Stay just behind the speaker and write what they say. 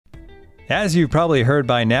As you've probably heard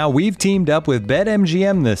by now, we've teamed up with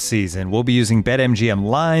BetMGM this season. We'll be using BetMGM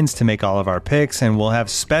lines to make all of our picks, and we'll have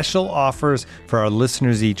special offers for our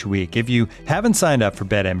listeners each week. If you haven't signed up for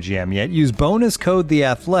BetMGM yet, use bonus code The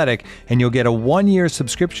Athletic, and you'll get a 1-year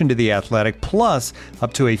subscription to The Athletic, plus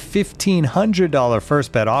up to a $1,500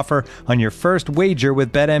 first bet offer on your first wager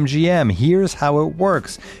with BetMGM. Here's how it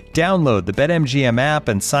works. Download the BetMGM app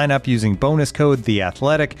and sign up using bonus code The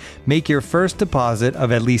Athletic. Make your first deposit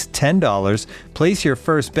of at least $10. Place your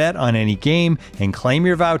first bet on any game and claim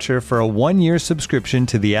your voucher for a 1-year subscription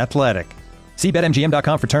to The Athletic. See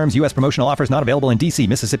BetMGM.com for terms. U.S. promotional offers not available in D.C.,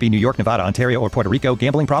 Mississippi, New York, Nevada, Ontario, or Puerto Rico.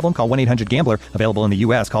 Gambling problem? Call 1-800-GAMBLER. Available in the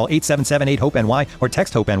U.S. Call 877-8-HOPE-NY or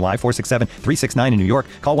text HOPE-NY 467-369 in New York.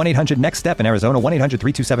 Call 1-800-NEXT-STEP in Arizona.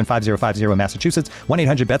 1-800-327-5050 in Massachusetts.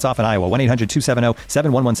 1-800-BETS-OFF in Iowa.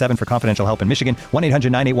 1-800-270-7117 for confidential help in Michigan.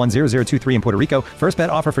 1-800-981-0023 in Puerto Rico. First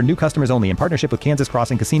bet offer for new customers only in partnership with Kansas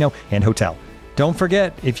Crossing Casino and Hotel. Don't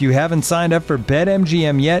forget, if you haven't signed up for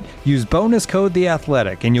BetMGM yet, use bonus code The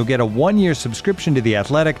Athletic, and you'll get a 1-year subscription to The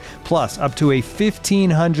Athletic, plus up to a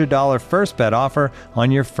 $1,500 first bet offer on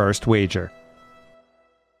your first wager.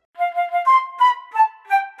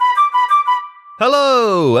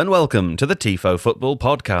 Hello, and welcome to the Tifo Football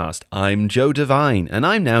Podcast. I'm Joe Devine, and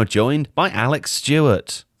I'm now joined by Alex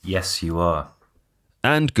Stewart. Yes, you are.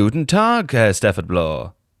 And Guten Tag, Herr Stefford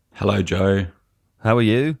Bloor. Hello, Joe. How are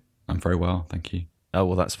you? I'm very well, thank you. Oh,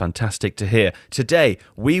 well, that's fantastic to hear. Today,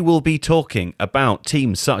 we will be talking about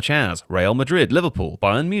teams such as Real Madrid, Liverpool,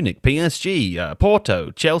 Bayern Munich, PSG,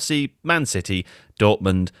 Porto, Chelsea, Man City,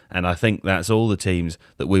 Dortmund, and I think that's all the teams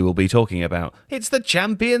that we will be talking about. It's the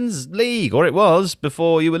Champions League, or it was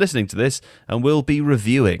before you were listening to this, and we'll be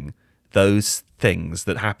reviewing those things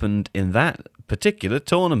that happened in that particular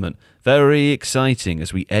tournament. Very exciting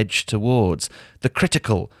as we edge towards the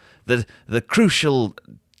critical, the crucial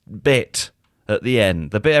bit at the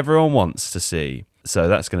end, the bit everyone wants to see. So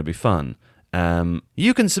that's going to be fun.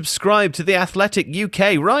 You can subscribe to The Athletic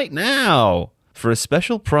UK right now for a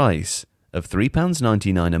special price of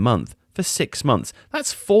 £3.99 a month for 6 months.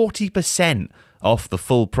 That's 40% off the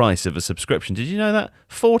full price of a subscription. Did you know that?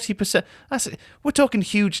 40%. We're talking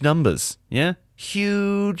huge numbers, yeah?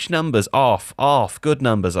 Huge numbers off, good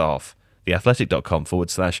numbers off.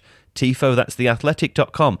 theathletic.com/Tifo. That's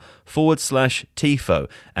theathletic.com/Tifo.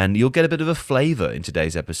 And you'll get a bit of a flavour in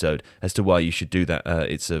today's episode as to why you should do that.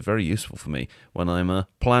 It's very useful for me when I'm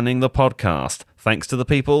planning the podcast, thanks to the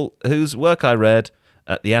people whose work I read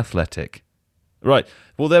at The Athletic. Right,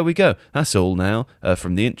 well, there we go. That's all now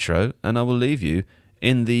from the intro, and I will leave you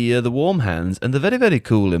in the warm hands and the very, very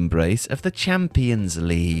cool embrace of the Champions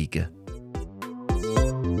League.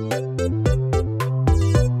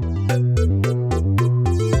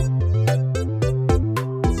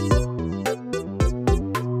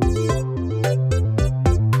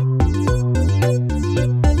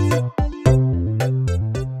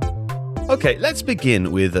 Okay, let's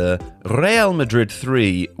begin with Real Madrid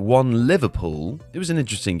 3 won Liverpool. It was an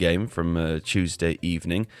interesting game from Tuesday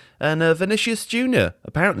evening. And Vinicius Jr.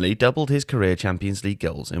 apparently doubled his career Champions League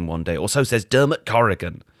goals in one day. Or so says Dermot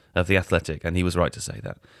Corrigan of The Athletic, and he was right to say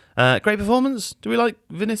that. Great performance. Do we like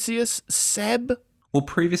Vinicius? Seb? Well,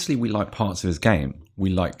 previously we liked parts of his game. We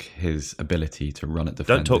like his ability to run at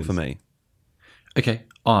defenders. Don't talk for me. Okay,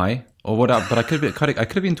 but I could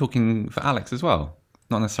have been talking for Alex as well.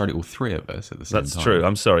 Not necessarily all three of us at the same time. That's true.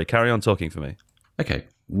 I'm sorry. Carry on talking for me. Okay.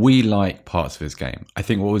 We like parts of his game. I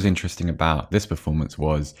think what was interesting about this performance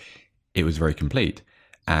was it was very complete.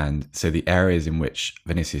 And so the areas in which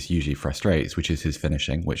Vinicius usually frustrates, which is his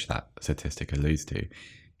finishing, which that statistic alludes to,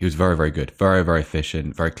 he was very, very good. Very, very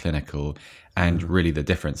efficient, very clinical. And really the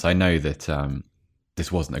difference, I know that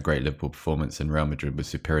this wasn't a great Liverpool performance and Real Madrid was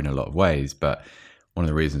superior in a lot of ways, but one of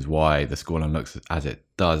the reasons why the scoreline looks as it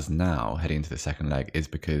does now, heading into the second leg, is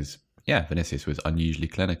because, Vinicius was unusually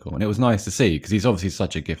clinical. And it was nice to see, because he's obviously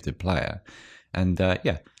such a gifted player. And,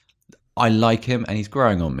 I like him, and he's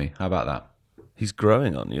growing on me. How about that? He's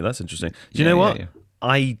growing on you. That's interesting. Do you know what? Yeah.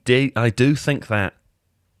 I do think that.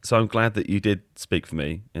 So I'm glad that you did speak for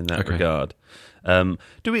me in that regard.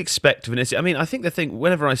 Do we expect Vinicius? I mean, I think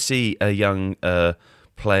whenever I see a young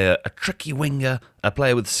player, a tricky winger, a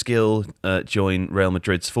player with skill join Real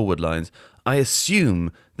Madrid's forward lines, I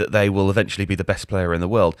assume that they will eventually be the best player in the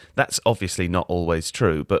world. That's obviously not always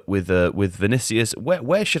true, but with Vinicius,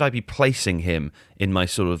 where should I be placing him in my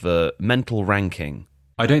sort of mental ranking?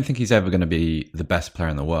 I don't think he's ever going to be the best player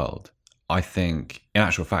in the world. I think, in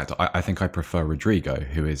actual fact, I think I prefer Rodrigo,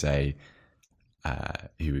 who is who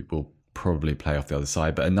will probably play off the other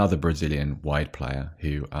side, but another Brazilian wide player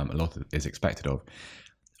who a lot is expected of.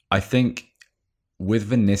 I think with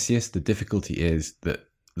Vinicius, the difficulty is that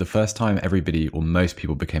the first time everybody or most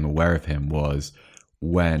people became aware of him was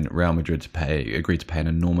when Real Madrid agreed to pay an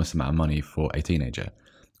enormous amount of money for a teenager,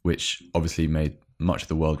 which obviously made much of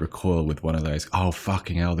the world recoil with one of those, oh,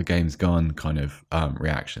 fucking hell, the game's gone kind of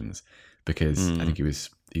reactions, because I think he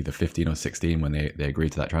was either 15 or 16 when they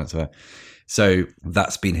agreed to that transfer. So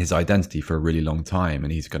that's been his identity for a really long time,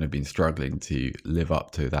 and he's kind of been struggling to live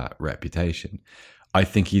up to that reputation. I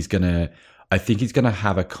think he's gonna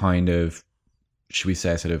have a kind of, should we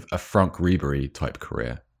say, sort of a Franck Ribéry type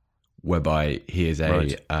career, whereby he is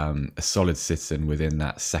a solid citizen within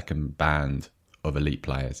that second band of elite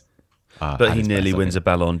players. But he nearly wins a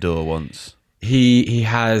Ballon d'Or once. He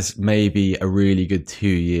has maybe a really good 2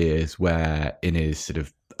 years where in his sort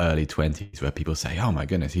of early 20s where people say, oh my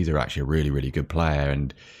goodness, he's actually a really, really good player,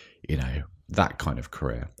 and that kind of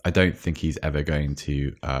career. I don't think he's ever going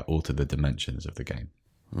to alter the dimensions of the game.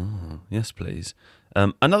 Oh, yes, please.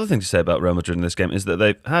 Another thing to say about Real Madrid in this game is that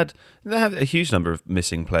they have a huge number of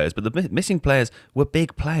missing players, but the missing players were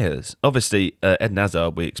big players. Obviously, Eden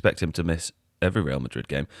Hazard, we expect him to miss every Real Madrid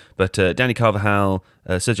game, but Dani Carvajal,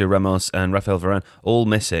 Sergio Ramos and Rafael Varane all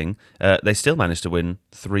missing. They still managed to win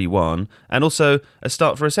 3-1, and also a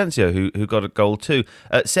start for Asensio, who got a goal too.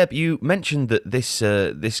 Seb, you mentioned that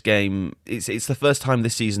this game, it's the first time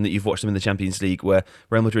this season that you've watched them in the Champions League where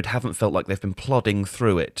Real Madrid haven't felt like they've been plodding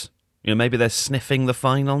through it. Maybe they're sniffing the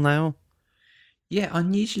final now? Yeah,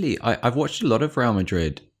 unusually. I've watched a lot of Real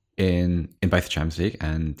Madrid in both the Champions League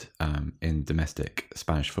and in domestic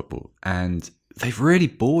Spanish football, and they've really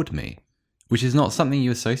bored me, which is not something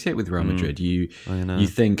you associate with Real Madrid. You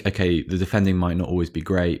think, okay, the defending might not always be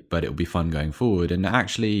great, but it'll be fun going forward. And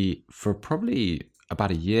actually, for probably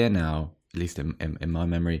about a year now, at least in my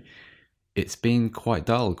memory, it's been quite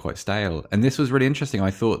dull, quite stale. And this was really interesting.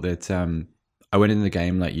 I thought that I went into the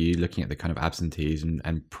game like you, looking at the kind of absentees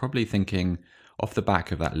and probably thinking off the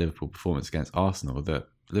back of that Liverpool performance against Arsenal that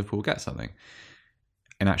Liverpool will get something.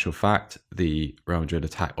 In actual fact, the Real Madrid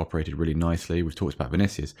attack operated really nicely. We've talked about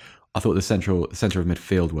Vinicius. I thought the center of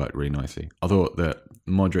midfield worked really nicely. I thought that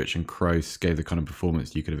Modric and Kroos gave the kind of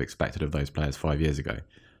performance you could have expected of those players 5 years ago,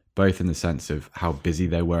 both in the sense of how busy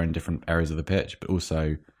they were in different areas of the pitch, but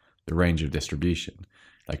also the range of distribution.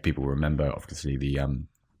 Like, people remember, obviously, the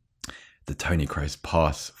Toni Kroos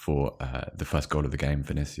pass for the first goal of the game,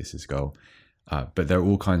 Vinicius' goal. But there are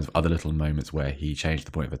all kinds of other little moments where he changed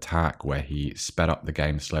the point of attack, where he sped up the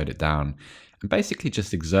game, slowed it down, and basically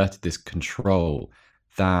just exerted this control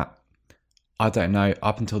that, I don't know,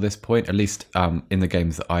 up until this point, at least in the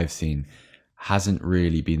games that I've seen, hasn't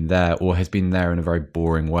really been there, or has been there in a very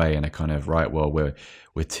boring way, in a kind of, right, well, we're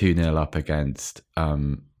 2-0 up against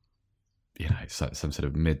some sort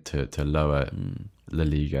of mid to lower La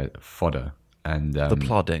Liga fodder. And the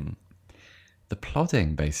plodding. The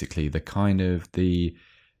plodding, basically, the kind of we'll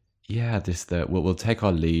take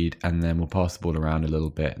our lead and then we'll pass the ball around a little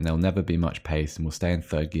bit, and there'll never be much pace, and we'll stay in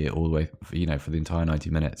third gear all the way, for the entire 90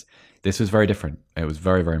 minutes. This was very different. It was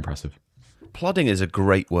very, very impressive. Plodding is a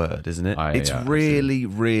great word, isn't it? It's really,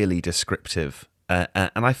 really descriptive.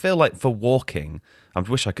 And I feel like for walking, I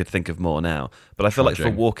wish I could think of more now, but I feel like for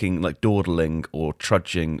walking, like dawdling or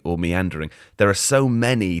trudging or meandering, there are so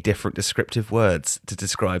many different descriptive words to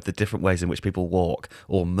describe the different ways in which people walk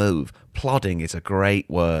or move. Plodding is a great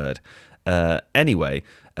word. Anyway,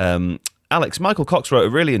 Alex, Michael Cox wrote a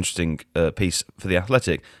really interesting piece for The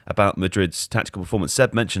Athletic about Madrid's tactical performance.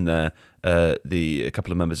 Seb mentioned there a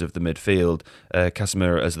couple of members of the midfield,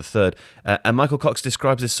 Casemiro as the third, and Michael Cox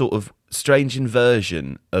describes this sort of strange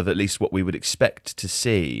inversion of at least what we would expect to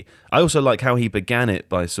see. I also like how he began it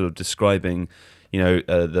by sort of describing,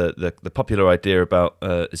 the popular idea about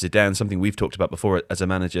Zidane, something we've talked about before, as a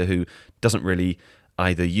manager who doesn't really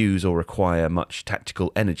either use or require much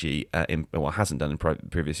tactical energy, hasn't done in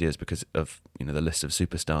previous years because of the list of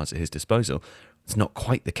superstars at his disposal. It's not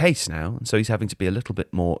quite the case now, and so he's having to be a little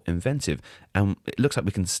bit more inventive. And it looks like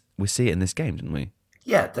we see it in this game, didn't we?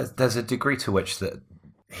 Yeah, there's a degree to which that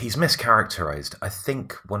he's mischaracterized. I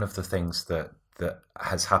think one of the things that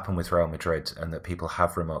has happened with Real Madrid, and that people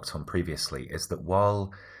have remarked on previously, is that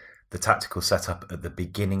while the tactical setup at the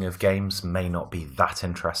beginning of games may not be that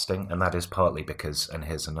interesting, and that is partly because, and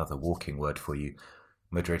here's another walking word for you,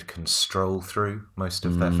 Madrid can stroll through most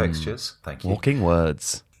of their fixtures. Thank you. Walking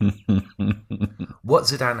words. What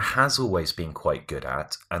Zidane has always been quite good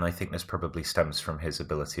at, and I think this probably stems from his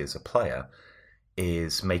ability as a player,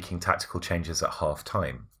 is making tactical changes at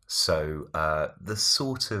half-time. So the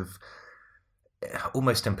sort of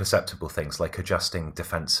almost imperceptible things like adjusting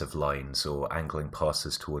defensive lines or angling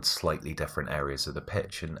passes towards slightly different areas of the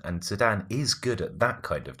pitch. And Zidane is good at that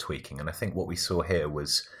kind of tweaking. And I think what we saw here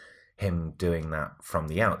was him doing that from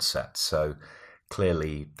the outset. So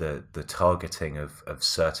clearly the targeting of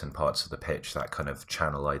certain parts of the pitch, that kind of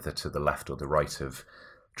channel either to the left or the right of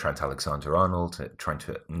Trent Alexander-Arnold, trying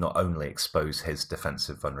to not only expose his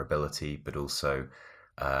defensive vulnerability, but also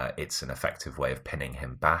it's an effective way of pinning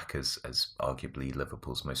him back as arguably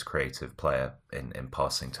Liverpool's most creative player in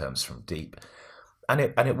passing terms from deep. And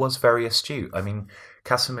it was very astute. I mean,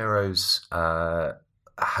 Casemiro's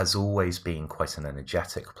has always been quite an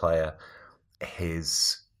energetic player.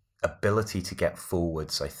 His ability to get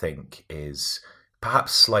forwards, I think, is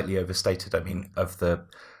perhaps slightly overstated. I mean, of the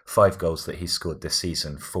 5 goals that he scored this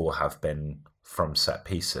season, 4 have been from set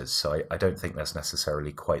pieces. So I don't think there's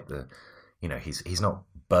necessarily quite the, he's not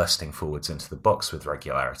bursting forwards into the box with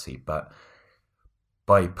regularity, but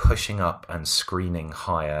by pushing up and screening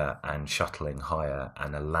higher and shuttling higher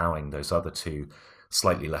and allowing those other 2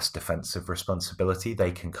 slightly less defensive responsibility,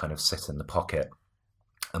 they can kind of sit in the pocket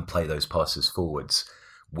and play those passes forwards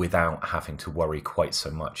without having to worry quite so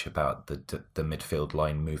much about the midfield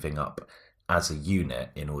line moving up as a unit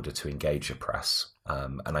in order to engage a press.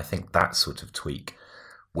 And I think that sort of tweak,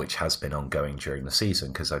 which has been ongoing during the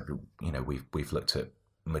season, because we've looked at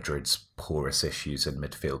Madrid's porous issues in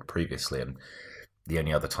midfield previously, and the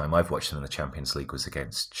only other time I've watched them in the Champions League was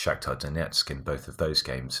against Shakhtar Donetsk in both of those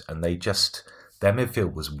games, and their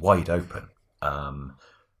midfield was wide open.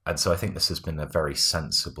 And so I think this has been a very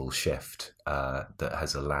sensible shift that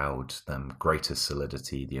has allowed them greater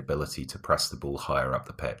solidity, the ability to press the ball higher up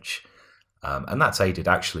the pitch. And that's aided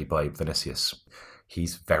actually by Vinicius.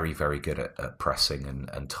 He's very, very good at pressing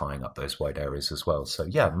and tying up those wide areas as well. So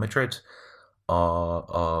yeah, Madrid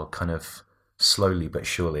are kind of slowly but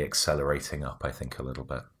surely accelerating up, I think, a little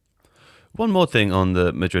bit. One more thing on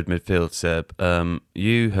the Madrid midfield, Seb.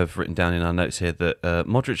 You have written down in our notes here that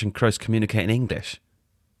Modric and Kroos communicate in English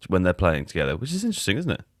when they're playing together, which is interesting, isn't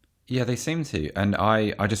it? Yeah, they seem to. And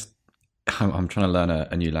I'm trying to learn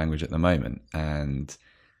a new language at the moment. And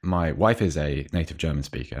my wife is a native German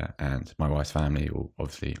speaker, and my wife's family will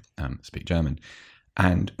obviously speak German.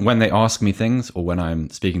 And when they ask me things, or when I'm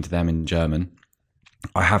speaking to them in German,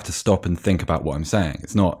 I have to stop and think about what I'm saying.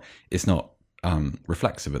 It's not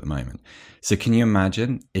reflexive at the moment. So can you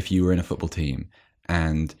imagine if you were in a football team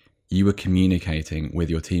and you were communicating with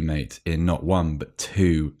your teammates in not 1 but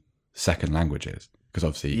 2 second languages? Because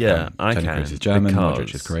obviously, I Toni can. Kroos is German, because...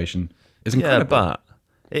 Modric is Croatian. It's incredible. Yeah, but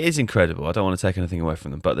it is incredible. I don't want to take anything away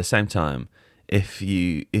from them, but at the same time, if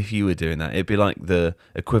you were doing that, it'd be like the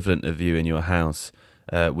equivalent of you in your house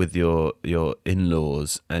with your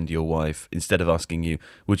in-laws and your wife. Instead of asking you,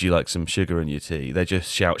 would you like some sugar in your tea, they just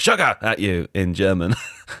shout sugar at you in German,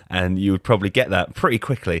 and you would probably get that pretty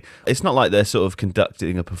quickly. It's not like they're sort of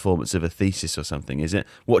conducting a performance of a thesis or something, is it?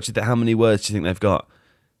 How many words do you think they've got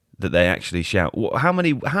that they actually shout?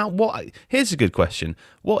 Here's a good question.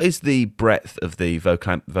 What is the breadth of the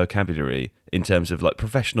vocabulary in terms of like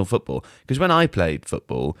professional football? Because when I played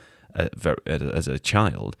football as a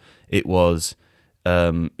child, it was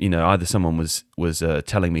either someone was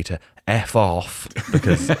telling me to F off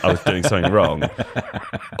because I was doing something wrong,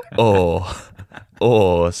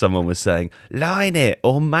 or someone was saying line it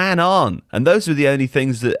or man on, and those were the only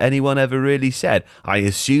things that anyone ever really said. I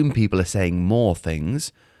assume people are saying more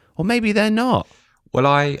things, or maybe they're not. Well,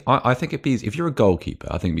 I think it'd be easy. If you're a goalkeeper,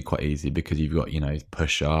 I think it'd be quite easy because you've got,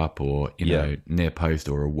 push up or, near post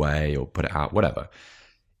or away or put it out, whatever.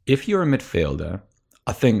 If you're a midfielder,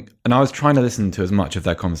 I think, and I was trying to listen to as much of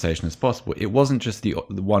their conversation as possible, it wasn't just the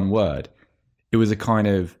one word. It was a kind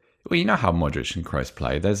of, well, you know how Modric and Kroos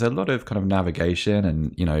play. There's a lot of kind of navigation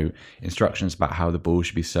and, instructions about how the ball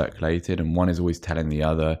should be circulated, and one is always telling the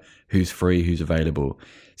other who's free, who's available.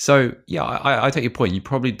 So, yeah, I take your point. You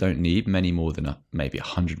probably don't need many more than maybe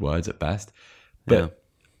 100 words at best. But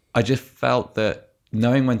I just felt that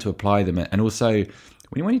knowing when to apply them, and also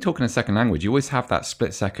when you talk in a second language, you always have that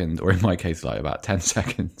split second, or in my case, like about 10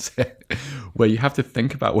 seconds, where you have to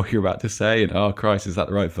think about what you're about to say. And, oh, Christ, is that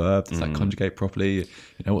the right verb? Does that conjugate properly?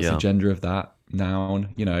 What's the gender of that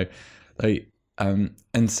noun?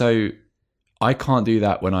 And so I can't do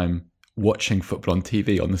that when I'm watching football on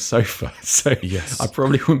TV on the sofa. So yes. I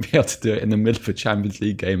probably wouldn't be able to do it in the middle of a Champions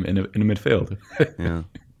League game in a midfield. Yeah.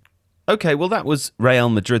 Okay, well, that was Real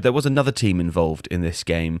Madrid. There was another team involved in this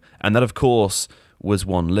game, and that, of course, was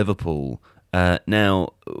one Liverpool. Now,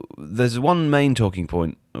 there's one main talking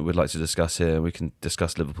point we'd like to discuss here. We can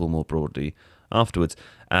discuss Liverpool more broadly afterwards.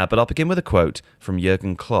 But I'll begin with a quote from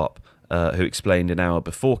Jurgen Klopp who explained an hour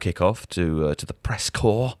before kickoff to the press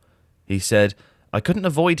corps. He said, "I couldn't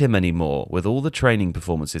avoid him anymore with all the training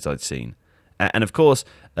performances I'd seen." And of course,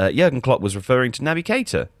 Jurgen Klopp was referring to Naby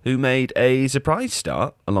Keita, who made a surprise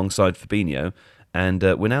start alongside Fabinho and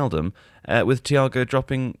Wijnaldum, with Thiago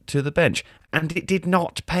dropping to the bench. And it did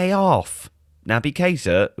not pay off. Naby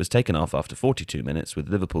Keita was taken off after 42 minutes with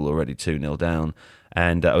Liverpool already 2-0 down.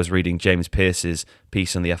 And I was reading James Pearce's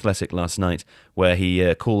piece on The Athletic last night where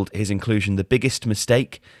he called his inclusion the biggest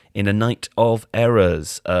mistake in a night of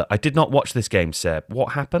errors. I did not watch this game, Seb.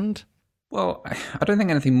 What happened? Well, I don't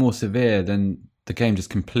think anything more severe than the game just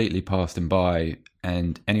completely passed him by,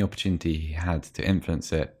 and any opportunity he had to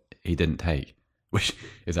influence it, he didn't take, which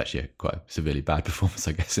is actually quite a severely bad performance,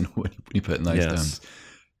 I guess, when you put it in those terms.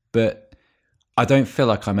 But I don't feel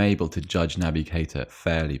like I'm able to judge Naby Keita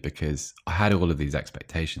fairly because I had all of these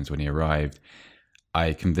expectations when he arrived.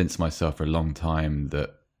 I convinced myself for a long time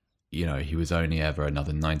that, you know, he was only ever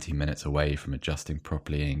another 90 minutes away from adjusting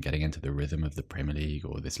properly and getting into the rhythm of the Premier League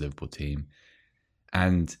or this Liverpool team.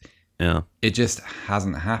 And it just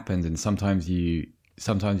hasn't happened. And sometimes you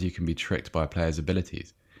can be tricked by a player's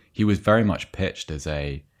abilities. He was very much pitched as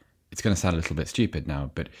it's going to sound a little bit stupid now,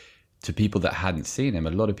 but to people that hadn't seen him,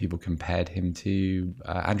 a lot of people compared him to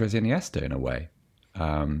Andres Iniesta in a way.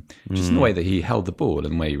 Just in the way that he held the ball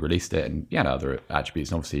and the way he released it. And he had other attributes,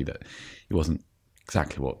 and obviously that he wasn't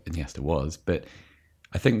exactly what Iniesta was, but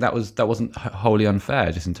I think that wasn't wholly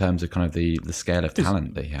unfair just in terms of kind of the scale of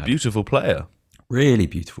talent that he had. Beautiful player. Really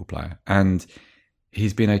beautiful player. And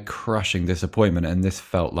he's been a crushing disappointment, and this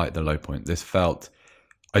felt like the low point. This felt,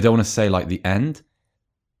 I don't want to say like the end,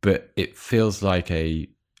 but it feels like a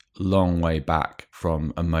long way back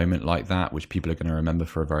from a moment like that, which people are going to remember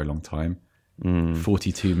for a very long time.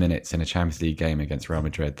 42 minutes in a Champions League game against Real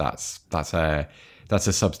Madrid, that's a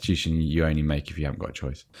substitution you only make if you haven't got a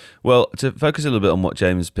choice. Well, to focus a little bit on what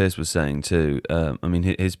James Pearce was saying too, I mean,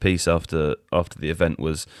 his piece after the event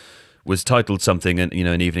was titled something,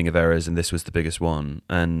 an evening of errors, and this was the biggest one.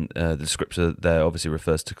 And the descriptor there obviously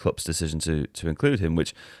refers to Klopp's decision to include him,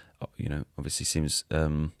 which, obviously seems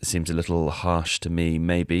a little harsh to me,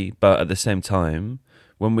 maybe. But at the same time,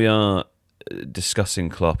 when we are discussing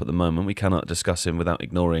Klopp at the moment, we cannot discuss him without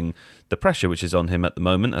ignoring the pressure which is on him at the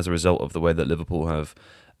moment as a result of the way that Liverpool have,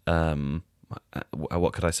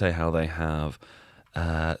 what could I say, how they have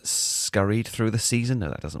scurried through the season. No,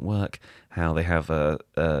 that doesn't work. How they have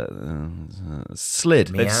slid.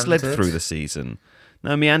 They've slid through the season.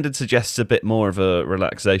 No, meandered suggests a bit more of a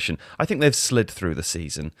relaxation. I think they've slid through the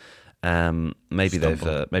season. Maybe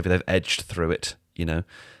they've edged through it.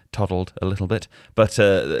 Toddled a little bit. But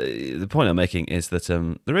the point I'm making is that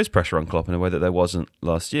there is pressure on Klopp in a way that there wasn't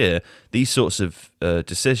last year. These sorts of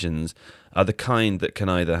decisions are the kind that can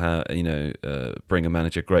either bring a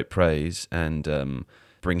manager great praise and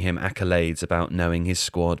bring him accolades about knowing his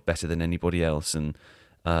squad better than anybody else and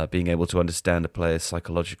being able to understand a player's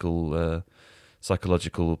psychological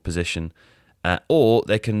position, or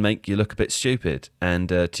they can make you look a bit stupid. And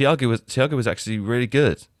Thiago was actually really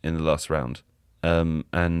good in the last round. And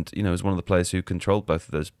was one of the players who controlled both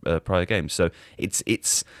of those prior games. So it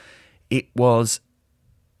was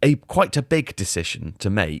quite a big decision to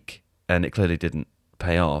make, and it clearly didn't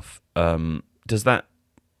pay off. Does that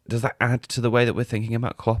add to the way that we're thinking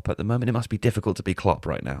about Klopp at the moment? It must be difficult to be Klopp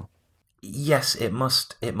right now. Yes, it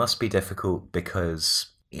must be difficult because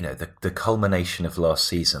the culmination of last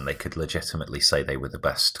season, they could legitimately say they were the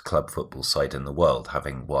best club football side in the world,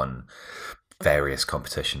 having won various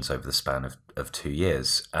competitions over the span of 2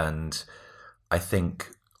 years. And I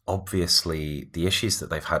think obviously the issues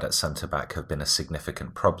that they've had at centre-back have been a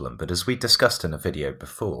significant problem. But as we discussed in a video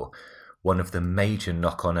before, one of the major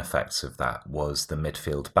knock-on effects of that was the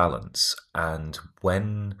midfield balance. And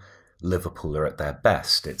when Liverpool are at their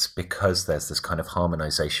best, it's because there's this kind of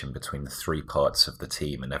harmonisation between the three parts of the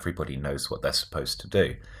team and everybody knows what they're supposed to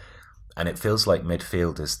do. And it feels like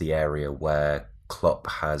midfield is the area where Klopp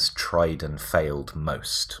has tried and failed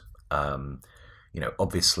most.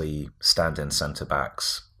 Obviously stand-in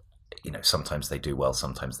centre-backs, sometimes they do well,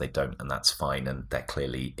 sometimes they don't, and that's fine, and they're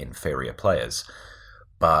clearly inferior players.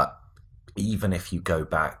 But even if you go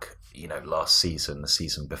back, last season, the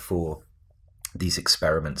season before, these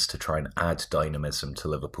experiments to try and add dynamism to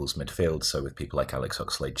Liverpool's midfield, so with people like Alex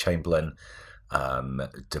Oxlade-Chamberlain,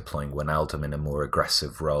 deploying Wijnaldum in a more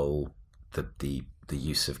aggressive role, the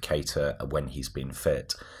use of Keita when he's been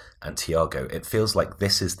fit, and Thiago, it feels like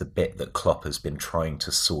this is the bit that Klopp has been trying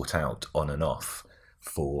to sort out on and off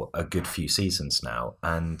for a good few seasons now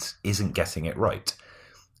and isn't getting it right.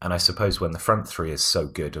 And I suppose when the front three is so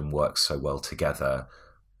good and works so well together,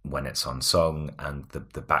 when it's on song, and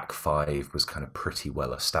the back five was kind of pretty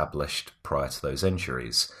well established prior to those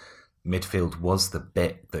injuries. Midfield was the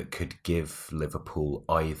bit that could give Liverpool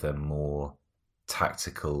either more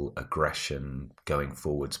tactical aggression going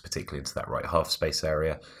forwards, particularly into that right half space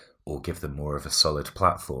area, or give them more of a solid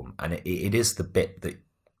platform. And it is the bit that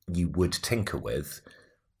you would tinker with,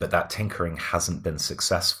 but that tinkering hasn't been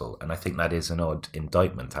successful. And I think that is an odd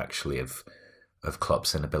indictment, actually, of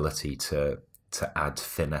Klopp's inability to add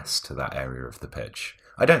finesse to that area of the pitch.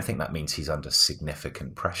 I don't think that means he's under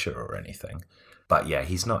significant pressure or anything, but yeah,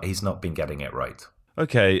 he's not been getting it right.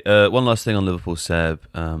 Okay, one last thing on Liverpool, Seb.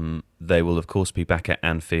 They will, of course, be back at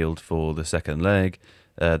Anfield for the second leg.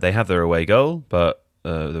 They have their away goal, but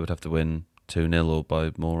they would have to win 2-0 or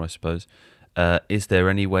by more, I suppose. Is there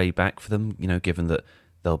any way back for them, given that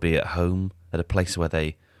they'll be at home at a place where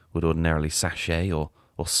they would ordinarily sachet or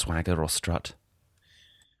swagger or strut?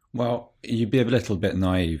 Well, you'd be a little bit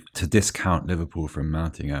naive to discount Liverpool from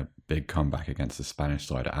mounting a big comeback against the Spanish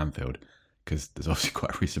side at Anfield, because there's obviously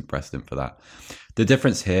quite a recent precedent for that. The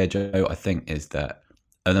difference here, Joe, I think, is that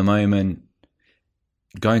at the moment,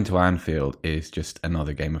 going to Anfield is just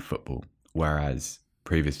another game of football, whereas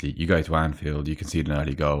previously you go to Anfield, you concede an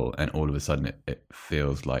early goal, and all of a sudden it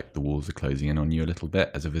feels like the walls are closing in on you a little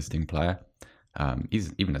bit as a visiting player.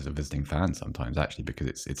 Even as a visiting fan sometimes, actually,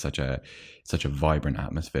 because it's such a vibrant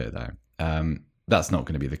atmosphere there. That's not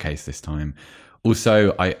going to be the case this time.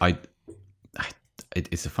 Also,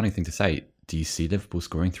 it's a funny thing to say. Do you see Liverpool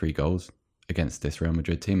scoring 3 goals against this Real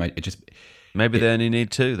Madrid team? Maybe they only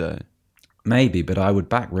need 2 though. Maybe, but I would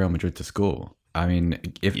back Real Madrid to score. I mean,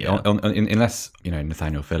 unless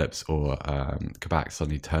Nathaniel Phillips or Kabak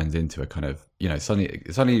suddenly turns into a kind of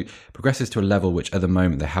suddenly progresses to a level which at the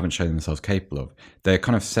moment they haven't shown themselves capable of. They're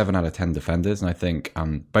kind of 7 out of 10 defenders, and I think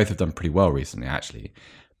both have done pretty well recently, actually.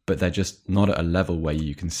 But they're just not at a level where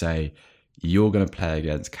you can say you're going to play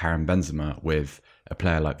against Karim Benzema with a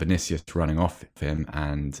player like Vinicius running off him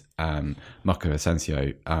and Marco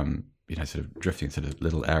Asensio, sort of drifting into the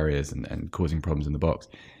little areas and causing problems in the box.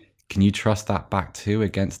 Can you trust that back two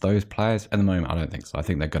against those players? At the moment, I don't think so. I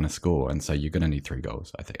think they're going to score, and so you're going to need 3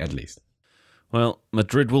 goals, I think, at least. Well,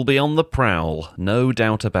 Madrid will be on the prowl, no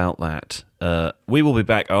doubt about that. We will be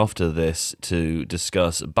back after this to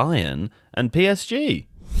discuss Bayern and PSG.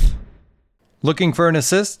 Looking for an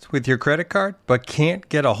assist with your credit card, but can't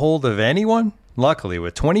get a hold of anyone? Luckily,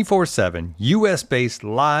 with 24/7 US-based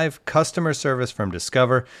live customer service from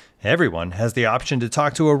Discover, everyone has the option to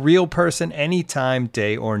talk to a real person anytime,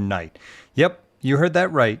 day or night. Yep, you heard that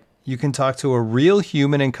right. You can talk to a real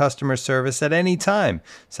human in customer service at any time.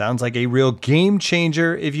 Sounds like a real game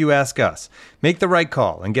changer if you ask us. Make the right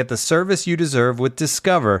call and get the service you deserve with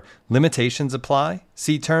Discover. Limitations apply.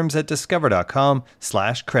 See terms at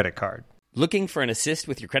discover.com/creditcard. Looking for an assist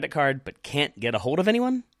with your credit card but can't get a hold of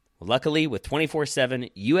anyone? Luckily, with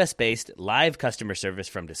 24/7 US-based live customer service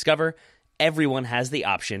from Discover, everyone has the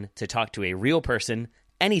option to talk to a real person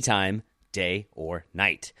anytime, day or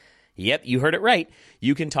night. Yep, you heard it right.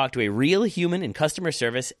 You can talk to a real human in customer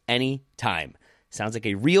service anytime. Sounds like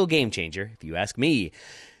a real game changer, if you ask me.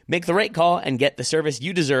 Make the right call and get the service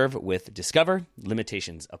you deserve with Discover.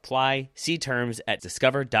 Limitations apply. See terms at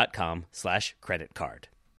discover.com/creditcard.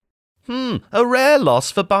 A rare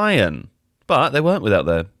loss for Bayern. But they weren't without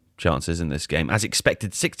their chances in this game. As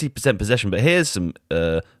expected, 60% possession. But here's some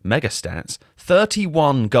mega stats.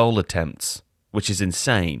 31 goal attempts, which is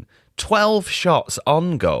insane. 12 shots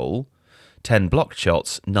on goal, 10 blocked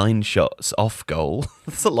shots, 9 shots off goal.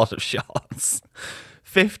 That's a lot of shots.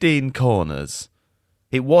 15 corners.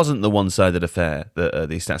 It wasn't the one-sided affair that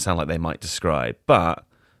these stats sound like they might describe, but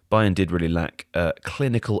Bayern did really lack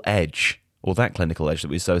clinical edge, or that clinical edge that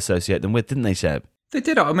we so associate them with, didn't they, Seb? They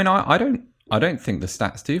did. I mean, I don't think the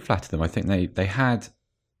stats do flatter them. I think they had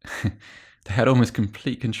they had almost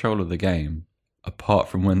complete control of the game, apart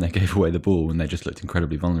from when they gave away the ball, when they just looked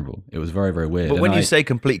incredibly vulnerable. It was very, very weird. But when you say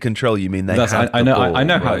complete control, you mean they had the ball. I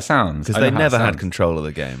know how it sounds. Because they never had control of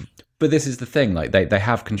the game. But this is the thing, like they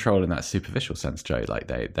have control in that superficial sense, Joe. Like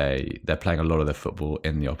they're playing a lot of their football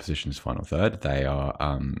in the opposition's final third. They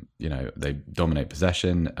are, they dominate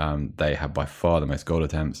possession. They have by far the most goal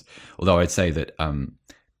attempts. Although I'd say that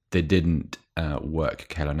they didn't work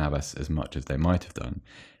Keylor Navas as much as they might have done,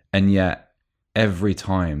 and yet every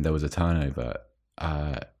time there was a turnover,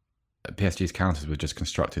 PSG's counters were just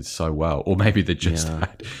constructed so well, or maybe they just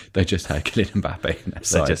had Kylian Mbappe in their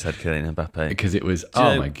side. They just had Kylian Mbappe because it was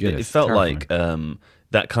my goodness. It felt like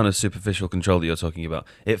that kind of superficial control that you're talking about.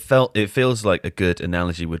 It feels like a good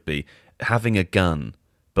analogy would be having a gun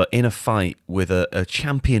but in a fight with a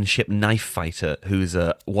championship knife fighter who's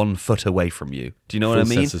 1 foot away from you. Do you know what I Full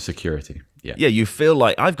mean? sense of security. Yeah. Yeah, you feel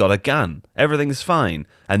like I've got a gun, everything's fine,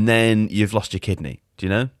 and then you've lost your kidney. Do you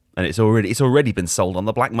know? And it's already been sold on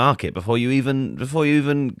the black market before you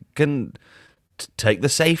even can take the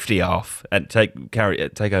safety off and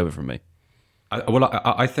take over from me.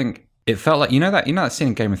 I think it felt like you know that scene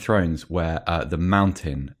in Game of Thrones where the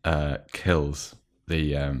mountain kills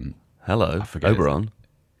the Hello, forget Oberon.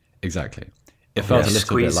 exactly. It felt a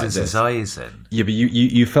little bit like Squeezes this. his eyes in. Yeah, but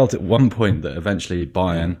you felt at one point that eventually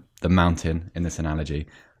Bayern, the mountain in this analogy,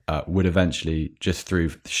 would eventually, just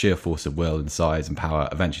through sheer force of will and size and power,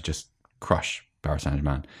 eventually just crush Paris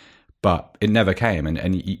Saint-Germain. But it never came, and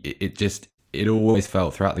it always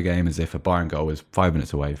felt throughout the game as if a Bayern goal was 5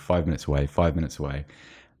 minutes away, 5 minutes away, 5 minutes away.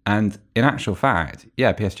 And in actual fact,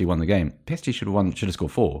 yeah, PSG won the game. PSG should have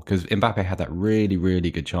scored 4 because Mbappe had that really,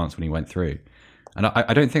 really good chance when he went through. And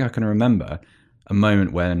I don't think I can remember a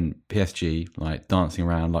moment when PSG, like dancing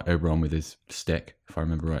around like Oberon with his stick, if I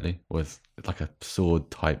remember rightly, was like a sword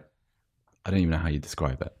type. I don't even know how you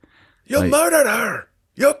describe it. You murdered her!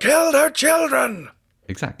 You killed her children!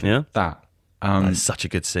 Exactly. Yeah. That. That's such a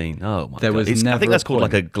good scene. Oh my There god! was I never think that's a called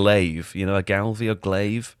like point. a glaive. You know, a galvi or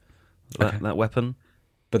glaive. That weapon.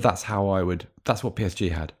 But that's that's what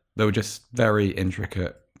PSG had. They were just very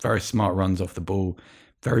intricate, very smart runs off the ball,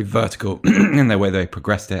 very vertical in the way they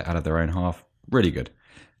progressed it out of their own half. Really good.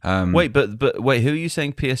 Wait, but wait, who are you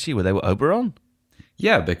saying PSG were? They were Oberon?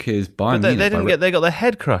 Yeah, because Bayern But they Munich, they got their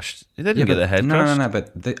head crushed. They didn't get their head crushed. No.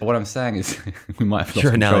 But what I'm saying is, we might have lost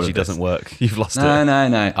Your control analogy of this. doesn't work. You've lost No, it.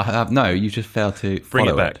 no. I have no. You just failed to Bring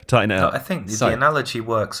follow it back. Tighten it No, up. I think So- the analogy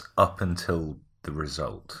works up until the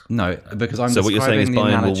result. No, because I'm So what you're saying is describing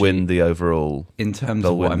the Bayern will analogy win the overall. in terms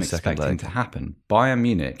they'll of what win I'm the second expecting leg. to happen. Bayern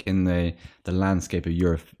Munich in the landscape of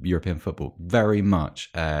European football, very much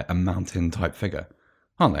a mountain type figure,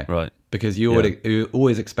 aren't they? Right. Because you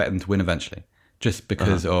always expect them to win eventually, just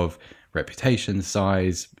because of reputation,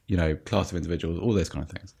 size, class of individuals, all those kind of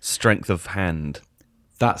things. Strength of hand.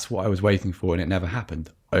 That's what I was waiting for, and it never happened.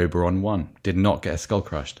 Oberon won, did not get a skull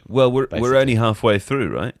crushed. Well, we're basically. only halfway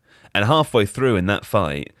through, right? And halfway through in that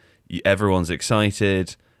fight, everyone's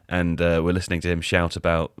excited, and we're listening to him shout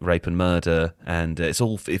about rape and murder, and it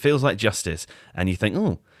feels like justice, and you think,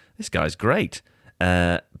 oh, this guy's great.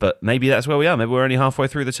 But maybe that's where we are. Maybe we're only halfway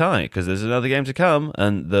through the tie because there's another game to come,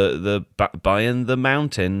 and the Bayern the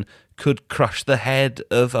Mountain could crush the head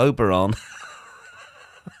of Oberon.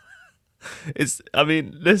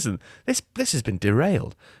 Listen, this has been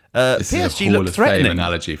derailed. This is a PSG Hall looked of Fame threatening.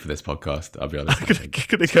 analogy for this podcast, I'll be honest. I'm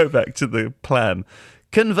going to go back to the plan.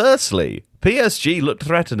 Conversely, PSG looked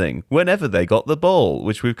threatening whenever they got the ball,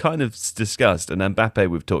 which we've kind of discussed. And Mbappe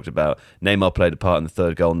we've talked about. Neymar played a part in the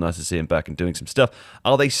third goal. Nice to see him back and doing some stuff.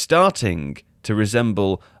 Are they starting to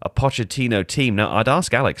resemble a Pochettino team? Now, I'd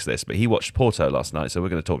ask Alex this, but he watched Porto last night, so we're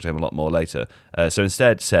going to talk to him a lot more later. So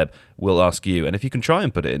instead, Seb, we'll ask you. And if you can try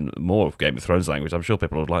and put it in more of Game of Thrones language, I'm sure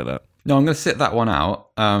people would like that. No, I'm going to sit that one out.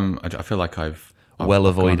 I feel like I've Well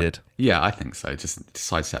avoided. Yeah, I think so. Just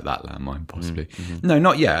sidestep that landmine, possibly. No,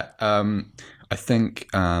 not yet. I think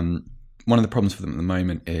one of the problems for them at the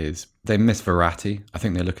moment is they miss Verratti. I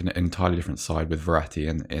think they're looking at an entirely different side with Verratti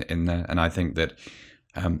in there. And I think that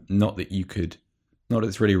not that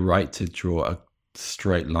it's really right to draw a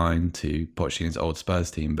straight line to Pochettino's old Spurs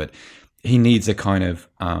team, but he needs a kind of,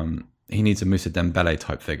 he needs a Moussa Dembele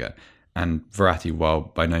type figure. And Verratti, while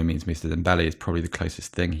by no means Mr. Dembele, is probably the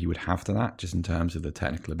closest thing he would have to that, just in terms of the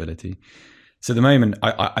technical ability. So at the moment,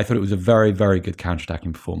 I thought it was a very, very good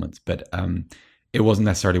counter-attacking performance, but it wasn't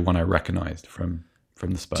necessarily one I recognised from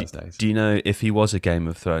the Spurs days. Do you know if he was a Game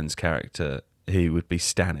of Thrones character, he would be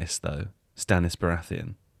Stannis, though? Stannis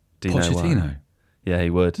Baratheon. Do you know Pochettino? why? Yeah, he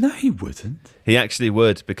would. No, he wouldn't. He actually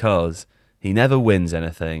would because he never wins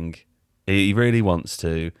anything. He really wants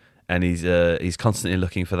to. And he's constantly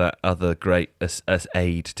looking for that other great as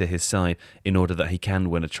aid to his side in order that he can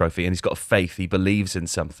win a trophy. And he's got faith. He believes in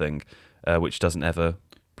something, which doesn't ever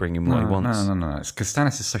bring him what he wants. No. It's because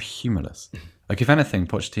Stannis is so humorless. Like, if anything,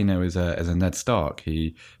 Pochettino is a Ned Stark.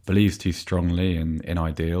 He believes too strongly in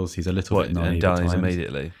ideals. He's a little bit naive and at dies times.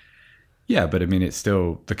 immediately. Yeah, but I mean, it's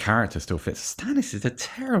still, the character still fits. Stannis is a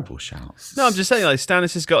terrible shout. No, I'm just saying, like,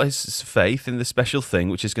 Stannis has got his faith in the special thing,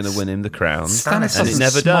 which is going to win him the crown. Stannis and it doesn't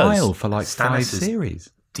never smile does. for like Stannis 5 is series.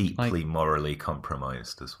 Deeply morally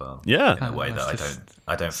compromised as well. Yeah. In a way that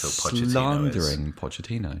I don't feel Pochettino is. Slandering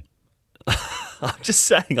Pochettino. I'm just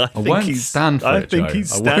saying, I think won't he's stand for I it, think Joe.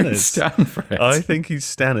 he's I won't Stannis. stand for it. I think he's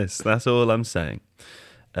Stannis. That's all I'm saying.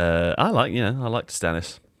 I like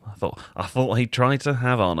Stannis. I thought he tried to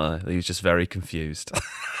have honour. He was just very confused.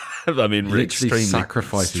 I mean, he literally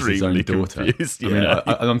sacrifices his own daughter. Confused. I mean,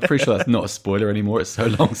 I'm pretty sure that's not a spoiler anymore. It's so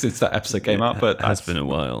long since that episode came out, but it has been a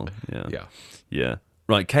while. Yeah. Yeah.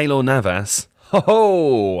 Right, Keylor Navas.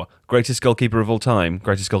 Ho! Greatest goalkeeper of all time.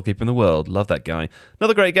 Greatest goalkeeper in the world. Love that guy.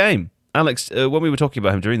 Another great game. Alex, when we were talking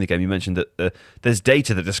about him during the game, you mentioned that there's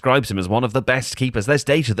data that describes him as one of the best keepers. There's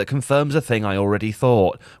data that confirms a thing I already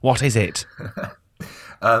thought. What is it?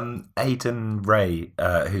 Aidan Ray,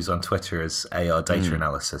 who's on Twitter as AR Data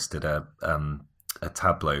Analysis, did a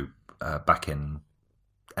tableau back in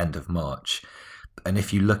end of March. And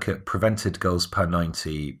if you look at prevented goals per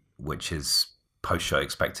 90, which is post-shot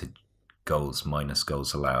expected goals minus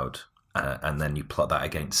goals allowed, and then you plot that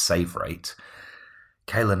against save rate,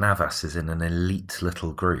 Keylor Navas is in an elite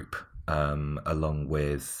little group, along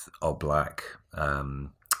with Oblak,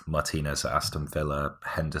 Martinez at Aston Villa,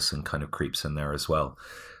 Henderson kind of creeps in there as well.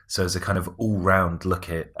 So as a kind of all-round look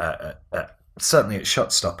at certainly at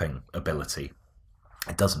shot-stopping ability,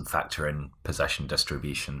 it doesn't factor in possession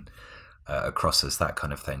distribution across as that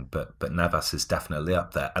kind of thing, but Navas is definitely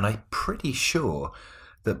up there. And I'm pretty sure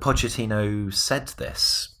that Pochettino said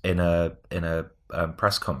this in a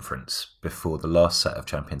press conference before the last set of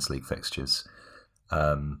Champions League fixtures,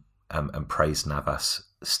 and praised Navas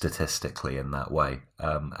statistically in that way.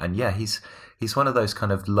 And yeah, he's one of those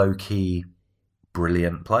kind of low-key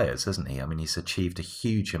brilliant players, isn't he? I mean, he's achieved a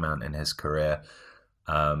huge amount in his career,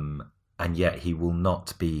 and yet he will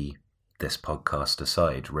not be, this podcast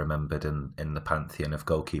aside, remembered in the pantheon of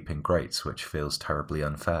goalkeeping greats, which feels terribly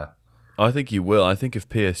unfair. I think he will. I think if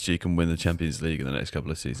PSG can win the Champions League in the next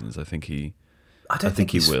couple of seasons, I think he will.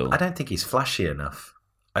 I don't think he's flashy enough.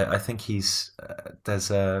 I think he's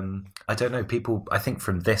there's I don't know, people, I think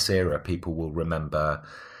from this era people will remember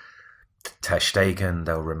Ter Stegen,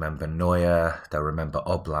 they'll remember Neuer, they'll remember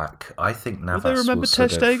Oblak. I think Navas will they remember Ter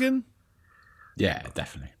Stegen? Yeah,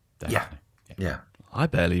 definitely. Yeah. I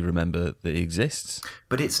barely remember that he exists.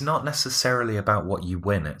 But it's not necessarily about what you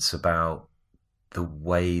win, it's about the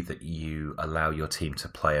way that you allow your team to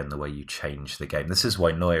play and the way you change the game. This is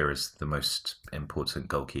why Neuer is the most important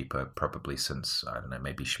goalkeeper probably since, I don't know,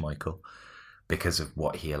 maybe Schmeichel, because of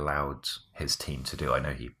what he allowed his team to do. I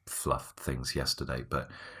know he fluffed things yesterday, but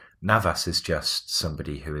Navas is just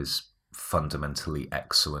somebody who is fundamentally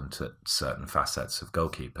excellent at certain facets of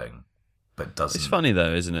goalkeeping, but doesn't... It's funny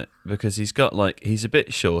though, isn't it? Because he's a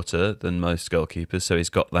bit shorter than most goalkeepers, so he's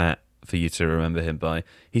got that for you to remember him by.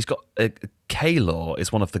 He's got Keylor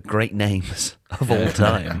is one of the great names of all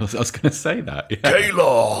time. I was going to say that. Yeah.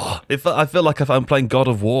 Keylor. I feel like if I'm playing God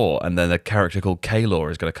of War and then a character called Keylor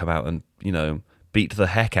is going to come out and beat the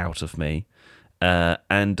heck out of me,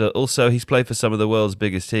 and also he's played for some of the world's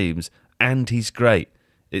biggest teams, and he's great.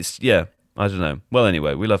 I don't know. Well,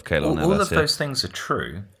 anyway, we love Keylor Navas. All of those things are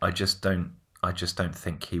true. I just don't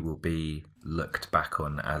think he will be looked back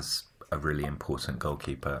on as a really important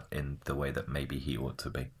goalkeeper in the way that maybe he ought to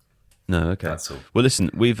be. No, okay. That's all. Well, listen,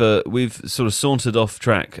 we've sort of sauntered off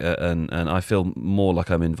track, and I feel more like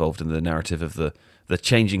I'm involved in the narrative of the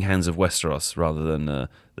changing hands of Westeros rather than the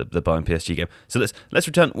Bayern PSG game. So let's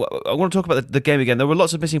return. I want to talk about the game again. There were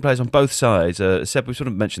lots of missing players on both sides. Seb, we sort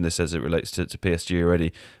of mentioned this as it relates to PSG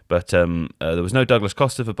already, but there was no Douglas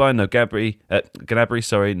Costa for Bayern, no Gnabry,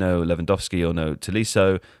 no Lewandowski or no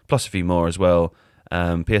Tolisso, plus a few more as well.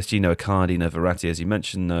 PSG, no Icardi, no Verratti, as you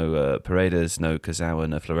mentioned, no Paredes, no Kazawa,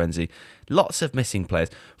 no Florenzi. Lots of missing players.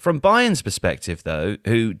 From Bayern's perspective, though,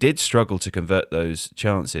 who did struggle to convert those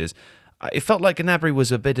chances, it felt like Gnabry was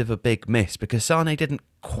a bit of a big miss because Sané didn't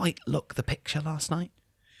quite look the picture last night.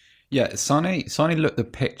 Yeah, Sané looked the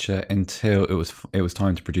picture until it was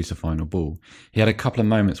time to produce a final ball. He had a couple of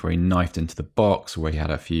moments where he knifed into the box, where he had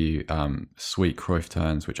a few sweet Cruyff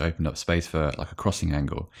turns, which opened up space for like a crossing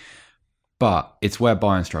angle. But it's where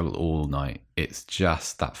Bayern struggled all night. It's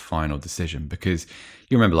just that final decision, because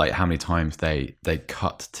you remember like how many times they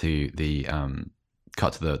cut to the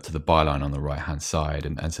byline on the right hand side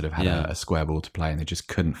and sort of had a square ball to play, and they just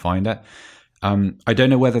couldn't find it. I don't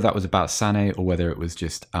know whether that was about Sané or whether it was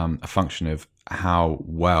just a function of how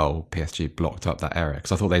well PSG blocked up that area,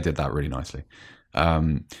 because I thought they did that really nicely.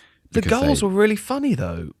 The goals were really funny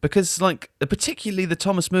though, because like particularly the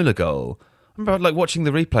Thomas Müller goal. I remember like watching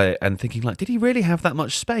the replay and thinking like, did he really have that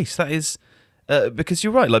much space? That is because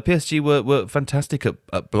you're right, like PSG were fantastic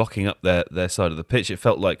at blocking up their side of the pitch. It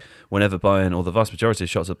felt like whenever Bayern, or the vast majority of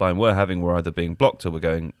shots that Bayern were having, were either being blocked or were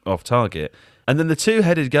going off target. And then the two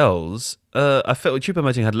headed goals, I felt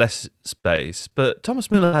Choupo-Moting had less space, but Thomas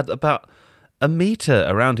Müller had about a metre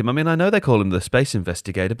around him. I mean, I know they call him the space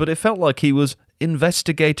investigator, but it felt like he was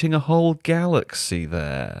investigating a whole galaxy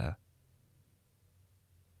there.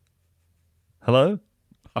 Hello?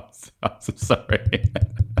 I'm so sorry.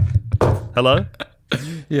 Hello?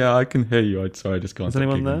 Yeah, I can hear you. I'm sorry, I just can't. Is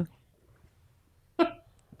anyone there?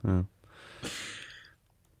 Oh.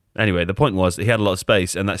 Anyway, the point was that he had a lot of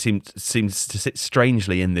space, and that seems to sit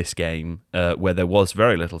strangely in this game, where there was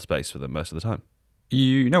very little space for them most of the time.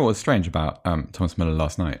 You know what was strange about Thomas Müller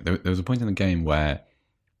last night? There was a point in the game where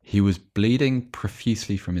he was bleeding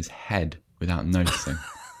profusely from his head without noticing.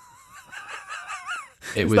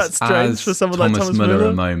 It was that strange as for someone Thomas like Thomas Müller Müller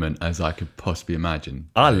a moment as I could possibly imagine.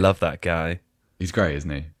 I love that guy. He's great, isn't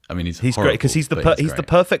he? I mean, he's great because he's horrible, he's the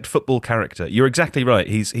perfect football character. You're exactly right.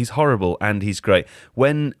 He's horrible and he's great.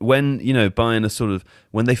 When you know, Bayern are sort of,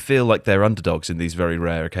 when they feel like they're underdogs in these very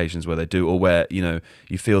rare occasions where they do, or where, you know,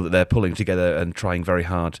 you feel that they're pulling together and trying very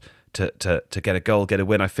hard to get a goal, get a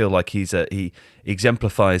win. I feel like he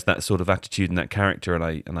exemplifies that sort of attitude and that character,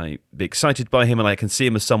 and I be excited by him, and I can see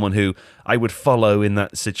him as someone who I would follow in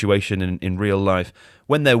that situation in real life.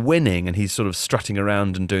 When they're winning and he's sort of strutting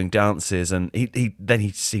around and doing dances, and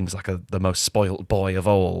he seems like the most spoilt boy of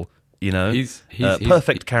all. You know, he's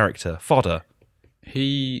perfect character fodder.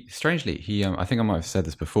 He strangely I think I might have said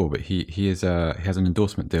this before, but he has an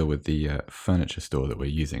endorsement deal with the furniture store that we're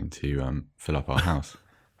using to fill up our house.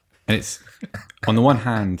 And it's, on the one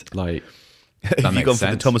hand, like, have you gone for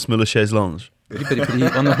the Thomas Müller chaise lounge? But he,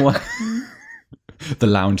 on the one, the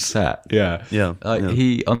lounge set, yeah.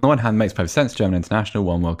 He, on the one hand, makes perfect sense. German international,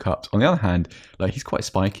 won World Cups. On the other hand, like, he's quite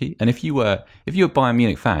spiky. And if you were a Bayern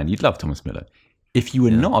Munich fan, you'd love Thomas Müller. If you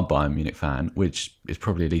were not a Bayern Munich fan, which is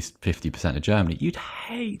probably at least 50% of Germany, you'd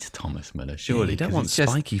hate Thomas Müller. Surely, you don't want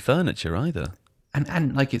spiky furniture either.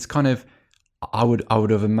 And like, it's kind of, I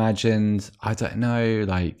would have imagined, I don't know,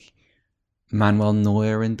 like Manuel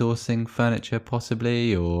Neuer endorsing furniture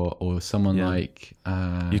possibly, or someone like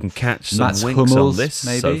you can catch some Mats winks Hummels, on this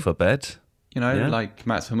maybe. sofa bed. You know, like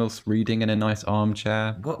Mats Hummels reading in a nice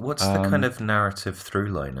armchair. What's the kind of narrative through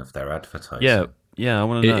line of their advertising? Yeah, I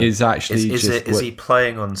want to know. It is actually is he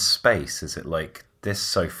playing on space? Is it like, this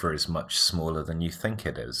sofa is much smaller than you think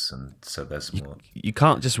it is, and so there's more? You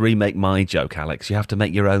can't just remake my joke, Alex. You have to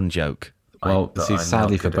make your own joke. Well, see,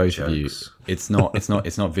 sadly for both of you, it's not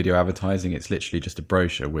video advertising. It's literally just a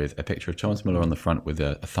brochure with a picture of Thomas Müller on the front with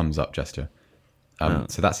a thumbs up gesture.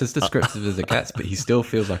 So that's as descriptive as it gets, but he still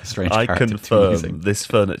feels like a strange character. I confirm this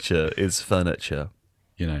furniture is furniture.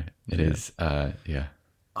 You know, it is. Yeah.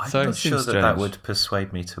 I'm not sure that would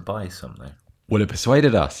persuade me to buy something. Well, it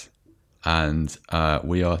persuaded us. And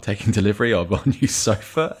we are taking delivery of our new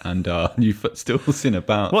sofa and our new footstools in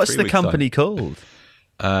about. What's 3 the weeks' company time. called?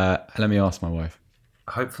 Let me ask my wife.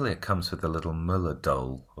 Hopefully it comes with a little Müller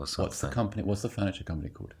doll or something. What's the company? What's the furniture company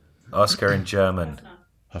called? Oscar in German.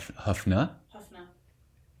 Hofner?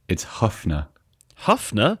 It's Hofner.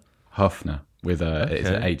 Hofner? Hofner. With it's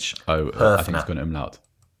an H-O. I think it's got an umlaut.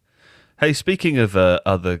 Hey, speaking of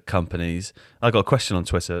other companies, I got a question on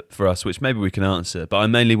Twitter for us, which maybe we can answer, but I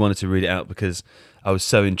mainly wanted to read it out because I was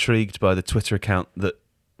so intrigued by the Twitter account that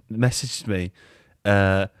messaged me.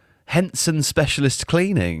 Henson Specialist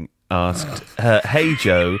Cleaning asked, hey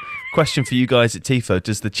Joe, question for you guys at TIFO.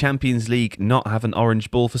 Does the Champions League not have an orange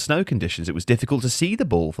ball for snow conditions? It was difficult to see the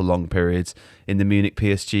ball for long periods in the Munich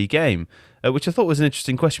PSG game, which I thought was an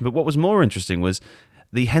interesting question. But what was more interesting was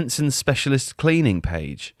the Henson Specialist Cleaning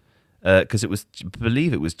page, because I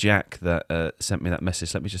believe it was Jack that sent me that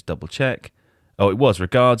message. Let me just double check. Oh, it was.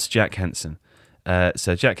 Regards, Jack Henson.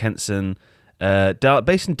 So Jack Henson,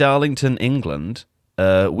 based in Darlington, England.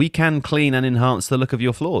 We can clean and enhance the look of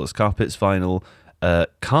your floors. Carpets, vinyl,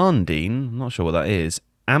 Carndine, I'm not sure what that is,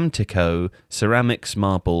 Amtico, ceramics,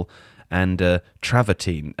 marble, and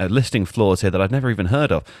travertine, listing floors here that I've never even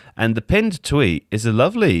heard of. And the pinned tweet is a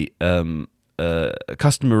lovely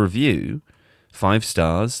customer review, 5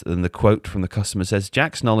 stars, and the quote from the customer says,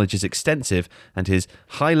 Jack's knowledge is extensive and his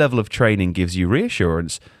high level of training gives you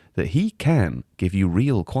reassurance that he can give you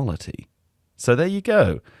real quality. So there you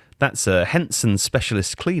go. That's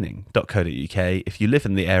hensonspecialistcleaning.co.uk. If you live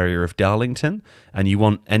in the area of Darlington and you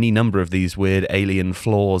want any number of these weird alien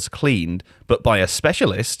floors cleaned, but by a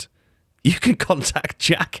specialist, you can contact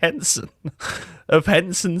Jack Henson of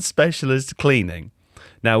Henson Specialist Cleaning.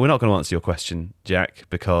 Now, we're not going to answer your question, Jack,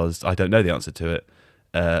 because I don't know the answer to it,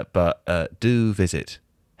 but do visit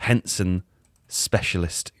Henson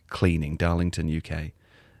Specialist Cleaning, Darlington, UK.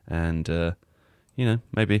 And,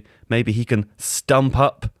 maybe he can stump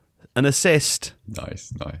up an assist.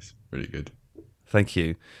 Nice. Really good. Thank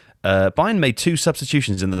you. Bayern made 2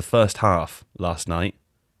 substitutions in the first half last night.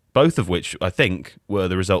 both of which I think were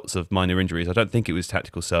the results of minor injuries. I don't think it was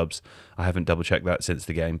tactical subs. I haven't double-checked that since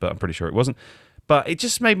the game, but I'm pretty sure it wasn't. But it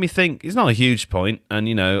just made me think, it's not a huge point,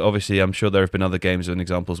 and, obviously I'm sure there have been other games and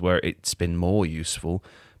examples where it's been more useful,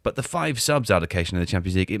 but the 5 subs allocation in the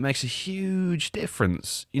Champions League, it makes a huge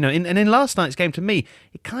difference. And in last night's game, to me,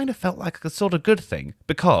 it kind of felt like a sort of good thing,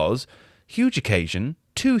 because huge occasion,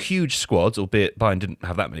 2 huge squads, albeit Bayern didn't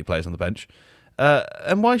have that many players on the bench,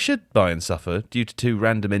 and why should Bayern suffer due to 2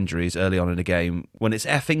 random injuries early on in a game when it's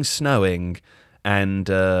effing snowing and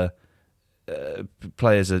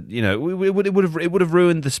players are, it would have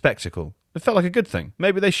ruined the spectacle. It felt like a good thing.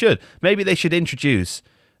 Maybe they should introduce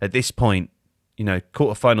at this point,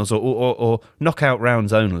 quarterfinals or knockout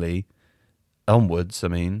rounds only onwards.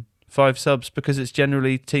 5 subs, because it's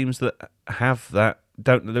generally teams that have that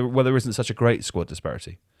there isn't such a great squad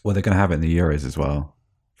disparity. Well, they're going to have it in the Euros as well.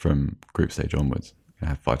 From group stage onwards, you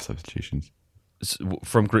have 5 substitutions.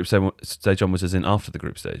 From group stage onwards, as in after the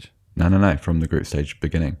group stage? No. From the group stage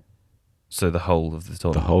beginning. So the whole of the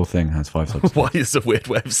tournament? The whole thing has 5 substitutions. Why is a weird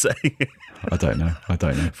way of saying it? I don't know.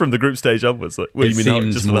 From the group stage onwards?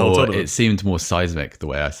 It seemed more seismic the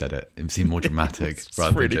way I said it. It seemed more dramatic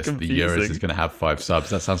rather really than just confusing. The Euros is going to have 5 subs.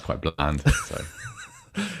 That sounds quite bland. So.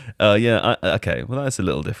 Okay. Well, that's a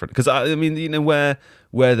little different because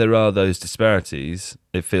where there are those disparities,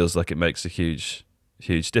 it feels like it makes a huge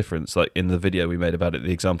difference. Like in the video we made about it,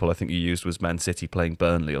 the example I think you used was Man City playing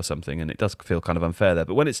Burnley or something, and it does feel kind of unfair there.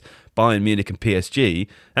 But when it's Bayern Munich and PSG,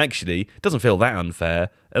 actually, it doesn't feel that unfair.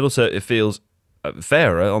 And also, it feels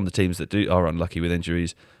fairer on the teams that are unlucky with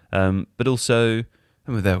injuries. But also,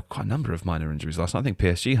 there were quite a number of minor injuries last night. I think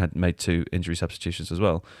PSG had made 2 injury substitutions as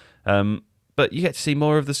well. But you get to see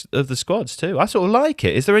more of the squads too. I sort of like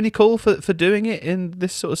it. Is there any call for doing it in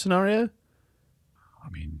this sort of scenario?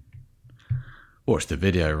 Watch the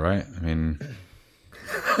video, right?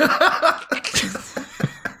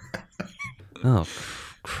 Oh,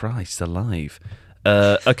 Christ alive.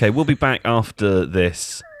 Okay, we'll be back after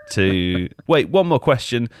this to... Wait, one more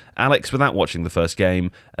question. Alex, without watching the first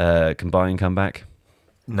game, can Bayern come back?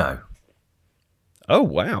 No. Oh,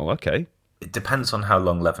 wow, okay. It depends on how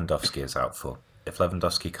long Lewandowski is out for. If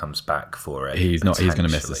Lewandowski comes back for it, he's going to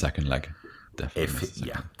miss the second leg.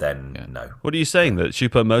 Then no. What are you saying, that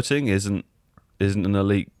Choupo-Moting isn't an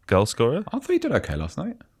elite goal scorer? I thought he did okay last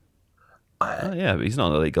night. But he's not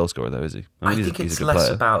an elite goal scorer though, is he? I think it's less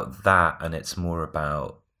about that, and it's more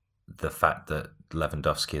about the fact that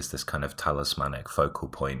Lewandowski is this kind of talismanic focal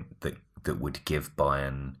point that would give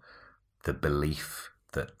Bayern the belief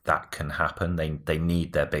that can happen. They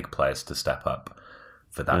need their big players to step up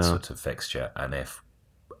for that sort of fixture, and if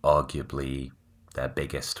arguably their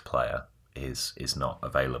biggest player is not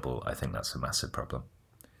available, I think that's a massive problem.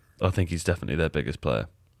 I think he's definitely their biggest player.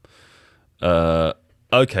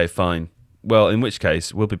 Okay, fine. Well, in which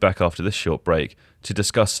case, we'll be back after this short break to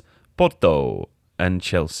discuss Porto and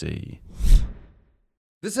Chelsea.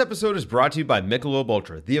 This episode is brought to you by Michelob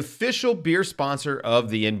Ultra, the official beer sponsor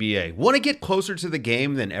of the NBA. Want to get closer to the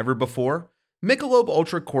game than ever before? Michelob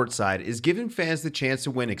Ultra Courtside is giving fans the chance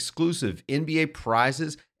to win exclusive NBA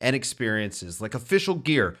prizes and experiences like official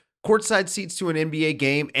gear, courtside seats to an NBA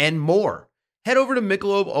game, and more. Head over to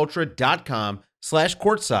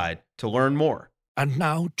MichelobUltra.com/courtside to learn more. And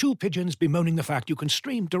now, 2 pigeons bemoaning the fact you can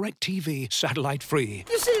stream DirecTV satellite-free.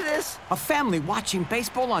 You see this? A family watching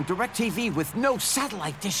baseball on DirecTV with no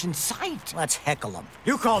satellite dish in sight. Let's heckle them.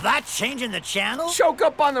 You call that changing the channel? Choke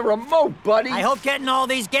up on the remote, buddy. I hope getting all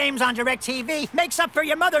these games on DirecTV makes up for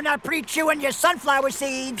your mother not pre-chewing your sunflower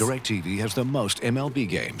seeds. DirecTV has the most MLB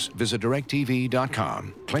games. Visit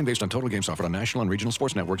DirecTV.com. Claim based on total games offered on national and regional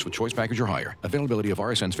sports networks with choice package or higher. Availability of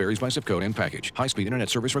RSNs varies by zip code and package. High-speed internet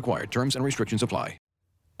service required. Terms and restrictions apply.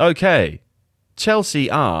 Okay, Chelsea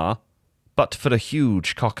are, but for a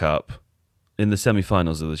huge cock-up in the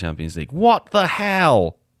semi-finals of the Champions League. What the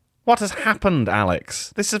hell? What has happened,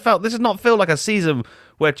 Alex? This does not feel like a season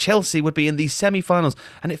where Chelsea would be in the semi-finals.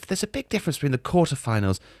 And if there's a big difference between the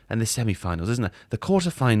quarter-finals and the semi-finals, isn't there? The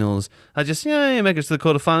quarter-finals are just, you make it to the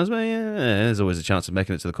quarter-finals, but there's always a chance of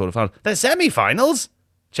making it to the quarter-finals. The semi-finals?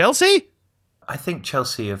 Chelsea? I think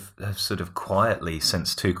Chelsea have sort of quietly,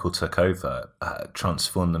 since Tuchel took over,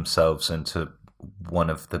 transformed themselves into one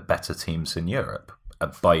of the better teams in Europe.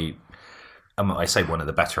 I say one of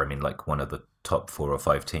the better, I mean like one of the top 4 or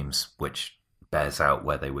 5 teams, which bears out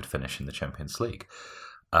where they would finish in the Champions League.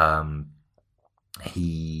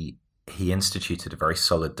 He instituted a very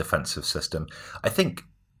solid defensive system. I think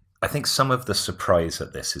some of the surprise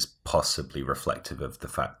at this is possibly reflective of the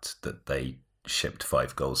fact that they shipped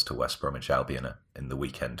 5 goals to West Bromwich Albion in the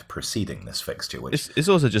weekend preceding this fixture. Which it's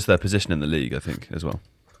also just their position in the league, I think, as well.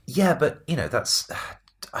 Yeah, but that's.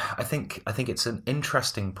 I think it's an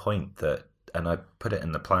interesting point that, and I put it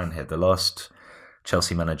in the plan here. The last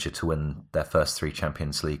Chelsea manager to win their first 3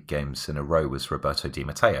 Champions League games in a row was Roberto Di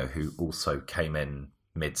Matteo, who also came in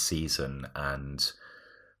mid-season and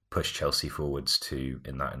pushed Chelsea forwards to,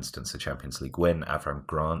 in that instance, a Champions League win. Avram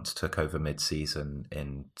Grant took over mid-season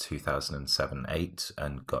in 2007-8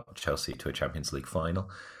 and got Chelsea to a Champions League final.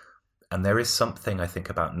 And there is something, I think,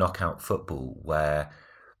 about knockout football where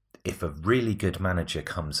if a really good manager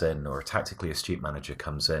comes in, or a tactically astute manager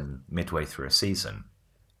comes in midway through a season,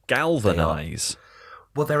 galvanise.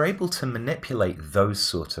 They're able to manipulate those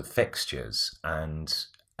sort of fixtures, and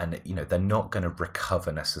they're not going to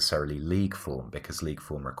recover necessarily league form, because league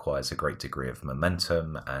form requires a great degree of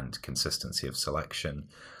momentum and consistency of selection.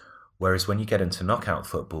 Whereas when you get into knockout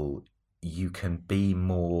football, you can be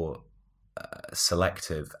more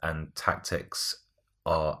selective, and tactics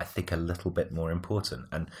are, I think, a little bit more important.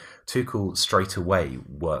 And Tuchel straight away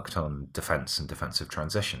worked on defence and defensive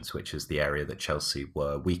transitions, which is the area that Chelsea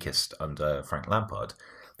were weakest under Frank Lampard.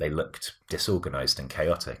 They looked disorganised and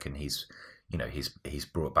chaotic, and he's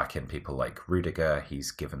brought back in people like Rudiger. He's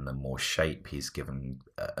given them more shape. He's given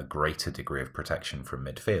a greater degree of protection from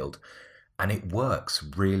midfield, and it works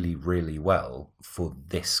really, really well for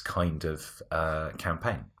this kind of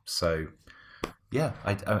campaign. So, yeah,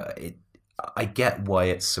 I get why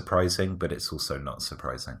it's surprising, but it's also not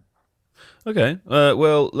surprising. Okay,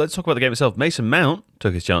 well, let's talk about the game itself. Mason Mount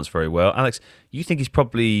took his chance very well. Alex, you think he's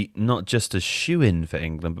probably not just a shoo-in for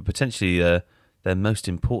England, but potentially their most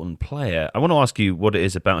important player. I want to ask you what it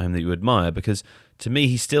is about him that you admire, because to me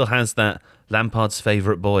he still has that Lampard's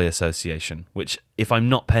favourite boy association, which, if I'm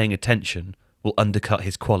not paying attention, will undercut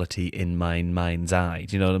his quality in my mind's eye.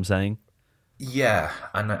 Do you know what I'm saying? Yeah,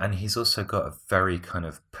 and he's also got a very kind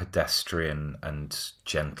of pedestrian and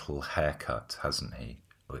gentle haircut, hasn't he?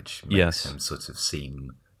 Which makes him sort of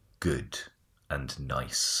seem good and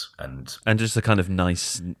nice. And just a kind of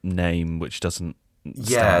nice name which doesn't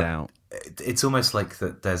stand out. It's almost like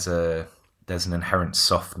that there's an inherent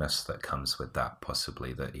softness that comes with that,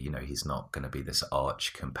 possibly, that he's not going to be this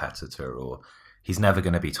arch competitor, or he's never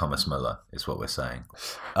going to be Thomas Müller, is what we're saying.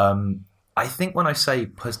 I think when I say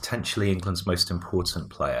potentially England's most important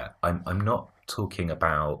player, I'm not talking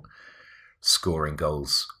about scoring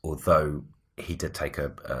goals, although he did take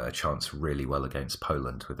a chance really well against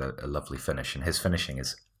Poland with a lovely finish, and his finishing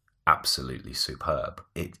is absolutely superb.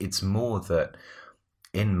 It's more that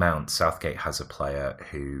in Mount, Southgate has a player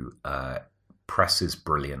who presses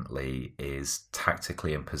brilliantly, is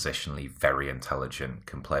tactically and positionally very intelligent,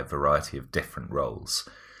 can play a variety of different roles,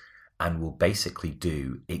 and will basically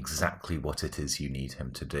do exactly what it is you need him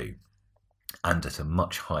to do, and at a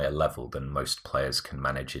much higher level than most players can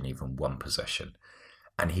manage in even one position.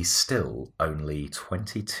 And he's still only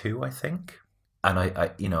 22, I think. And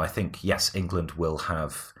I think, yes, England they'll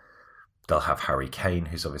have Harry Kane,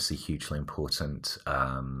 who's obviously hugely important.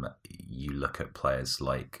 You look at players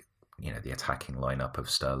like, the attacking lineup of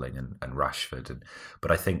Sterling and Rashford,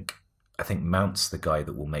 but I think Mount's the guy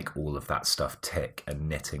that will make all of that stuff tick and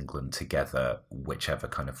knit England together, whichever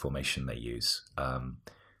kind of formation they use.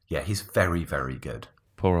 He's very, very good.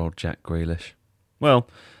 Poor old Jack Grealish. Well,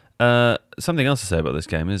 something else to say about this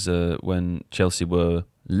game is when Chelsea were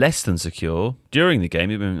less than secure during the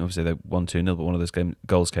game, even obviously they won 2-0, but one of those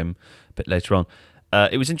goals came a bit later on.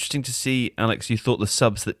 It was interesting to see, Alex, you thought the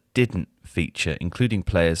subs that didn't feature, including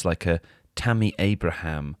players like Tammy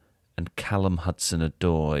Abraham and Callum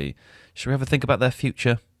Hudson-Odoi. Should we ever think about their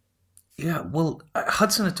future? Yeah, well,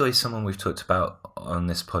 Hudson-Odoi is someone we've talked about on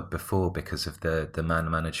this pod before because of the man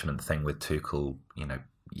management thing with Tuchel,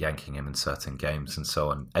 yanking him in certain games and so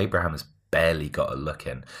on. Abraham has barely got a look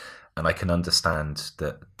in, and I can understand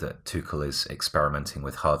that Tuchel is experimenting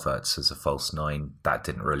with Havertz as a false 9. That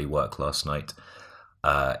didn't really work last night.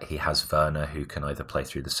 He has Werner, who can either play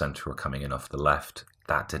through the centre or coming in off the left.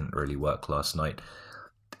 That didn't really work last night.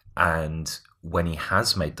 And when he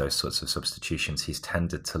has made those sorts of substitutions, he's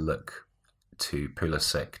tended to look to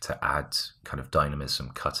Pulisic to add kind of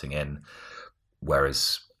dynamism cutting in,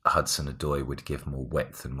 whereas Hudson-Odoi would give more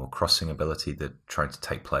width and more crossing ability, that trying to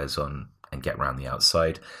take players on and get around the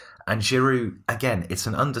outside. And Giroud, again, it's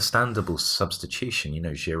an understandable substitution.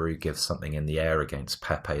 Giroud gives something in the air against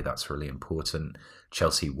Pepe. That's really important.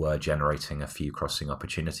 Chelsea were generating a few crossing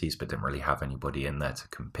opportunities, but didn't really have anybody in there to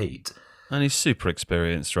compete. And he's super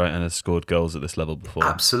experienced, right? And has scored goals at this level before.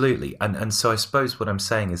 Absolutely. And so I suppose what I'm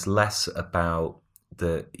saying is less about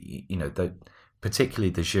particularly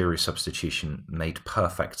the Giroud substitution made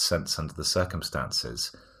perfect sense under the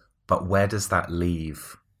circumstances. But where does that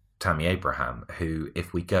leave Tammy Abraham, who,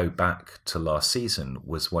 if we go back to last season,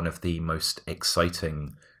 was one of the most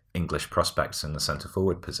exciting English prospects in the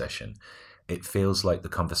centre-forward position. It feels like the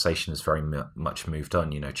conversation has very much moved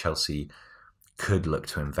on. Chelsea could look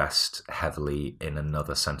to invest heavily in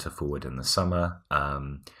another centre-forward in the summer.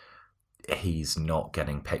 He's not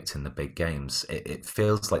getting picked in the big games. It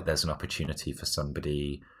feels like there's an opportunity for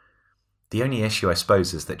somebody. The only issue, I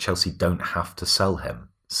suppose, is that Chelsea don't have to sell him.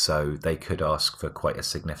 So they could ask for quite a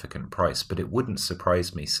significant price. But it wouldn't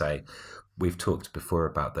surprise me, say, we've talked before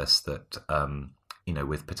about this, that,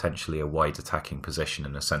 with potentially a wide attacking position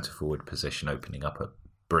and a centre-forward position opening up at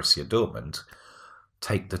Borussia Dortmund,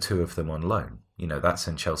 take the two of them on loan. That's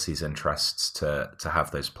in Chelsea's interests to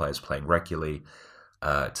have those players playing regularly,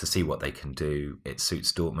 to see what they can do. It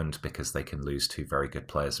suits Dortmund because they can lose two very good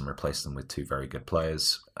players and replace them with two very good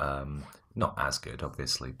players. Not as good,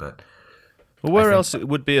 obviously, but... Well, where else it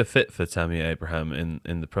would be a fit for Tammy Abraham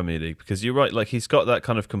in the Premier League? Because you're right, like he's got that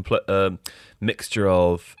kind of mixture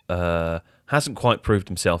of hasn't quite proved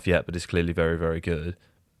himself yet, but is clearly very, very good,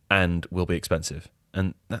 and will be expensive.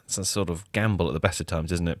 And that's a sort of gamble at the best of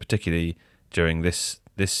times, isn't it? Particularly during this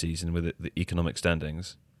season with the economic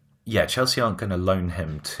standings. Yeah, Chelsea aren't going to loan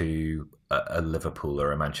him to a Liverpool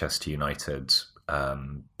or a Manchester United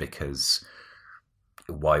because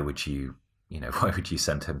why would you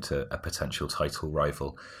send him to a potential title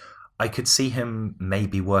rival? I could see him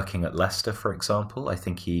maybe working at Leicester, for example. I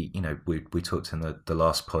think we talked in the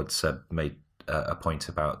last pod, Seb made a point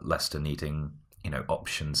about Leicester needing,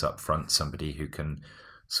 options up front, somebody who can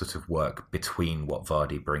sort of work between what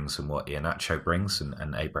Vardy brings and what Iheanacho brings,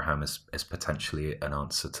 and Abraham is potentially an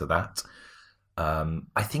answer to that.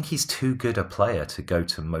 I think he's too good a player to go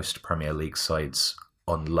to most Premier League sides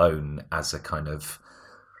on loan as a kind of,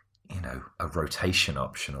 a rotation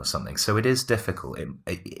option or something. So it is difficult.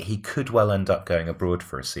 He could well end up going abroad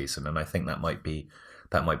for a season, and I think that might be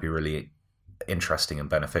really interesting and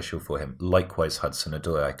beneficial for him. Likewise,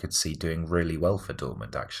 Hudson-Odoi, I could see doing really well for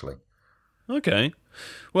Dortmund, actually. Okay.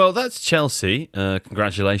 Well, that's Chelsea.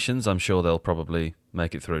 Congratulations. I'm sure they'll probably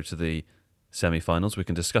make it through to the semi-finals. We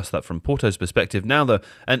can discuss that from Porto's perspective now, though.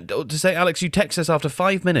 And to say, Alex, you text us after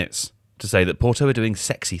 5 minutes to say that Porto are doing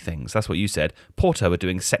sexy things. That's what you said. Porto are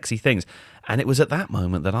doing sexy things. And it was at that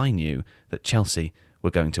moment that I knew that Chelsea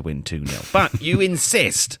were going to win 2-0. But you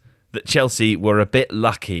insist that Chelsea were a bit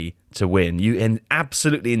lucky to win. You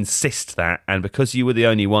absolutely insist that. And because you were the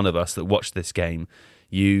only one of us that watched this game,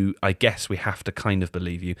 I guess we have to kind of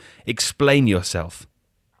believe you. Explain yourself.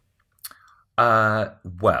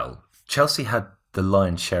 Well, Chelsea had the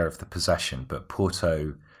lion's share of the possession, but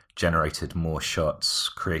Porto generated more shots,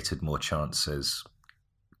 created more chances.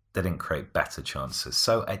 They didn't create better chances.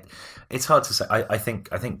 So it's hard to say. I think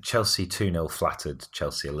Chelsea 2-0 flattered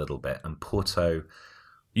Chelsea a little bit, and Porto...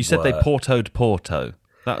 You said they Porto'd Porto.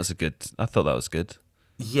 That was I thought that was good.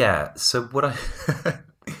 Yeah, so what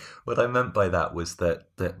I meant by that was that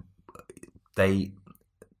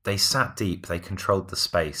they sat deep, they controlled the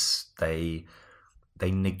space, they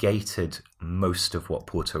negated most of what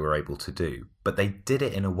Porto were able to do, but they did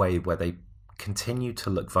it in a way where they continued to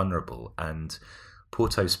look vulnerable, and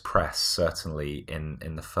Porto's press, certainly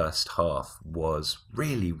in the first half, was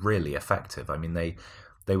really, really effective. I mean, they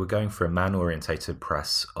were going for a man-orientated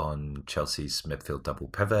press on Chelsea's midfield double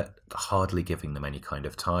pivot, hardly giving them any kind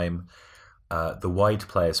of time. The wide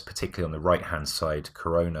players, particularly on the right-hand side,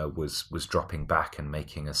 Corona was dropping back and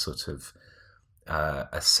making a sort of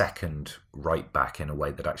a second right back in a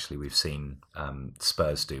way that actually we've seen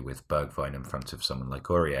Spurs do with Bergwijn in front of someone like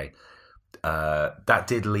Aurier. That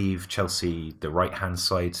did leave Chelsea the right-hand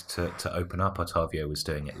side to open up. Otavio was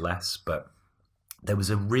doing it less, but there was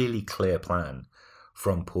a really clear plan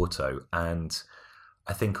from Porto, and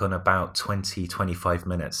I think on about 20-25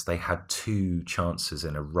 minutes, they had two chances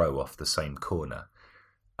in a row off the same corner.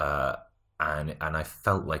 And I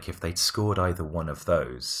felt like if they'd scored either one of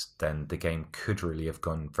those, then the game could really have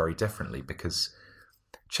gone very differently, because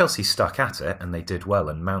Chelsea stuck at it and they did well,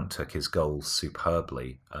 and Mount took his goal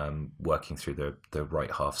superbly, working through the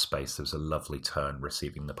right half space. There was a lovely turn,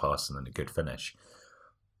 receiving the pass, and then a good finish.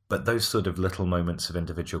 But those sort of little moments of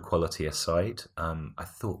individual quality aside, I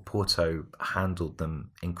thought Porto handled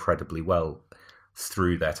them incredibly well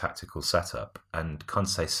through their tactical setup. And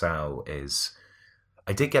Conceição is...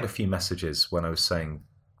 I did get a few messages when I was saying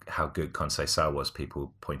how good Conceição was,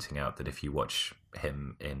 people pointing out that if you watch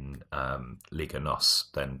him in Liga NOS,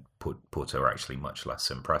 then Porto are actually much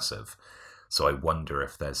less impressive. So I wonder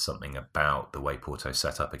if there's something about the way Porto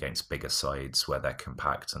set up against bigger sides where they're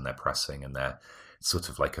compact and they're pressing and they're sort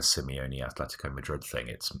of like a Simeone Atletico Madrid thing.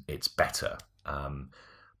 It's better.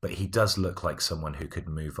 but he does look like someone who could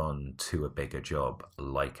move on to a bigger job,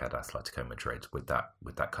 like at Atletico Madrid, with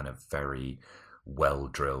that kind of very well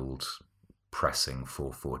drilled pressing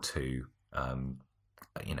 4-4-2.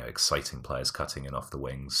 Exciting players cutting in off the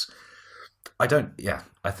wings. I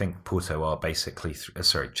think Porto are basically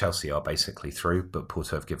Chelsea are basically through, but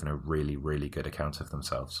Porto have given a really, really good account of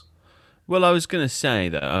themselves. Well, I was going to say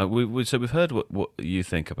that we've heard what you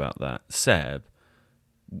think about that, Seb.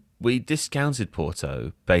 We discounted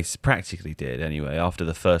Porto, practically did anyway, after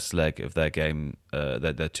the first leg of their game,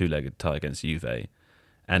 their two-legged tie against Juve,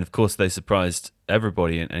 and of course they surprised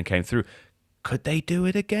everybody and came through. Could they do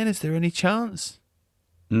it again? Is there any chance?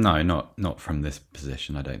 No, not from this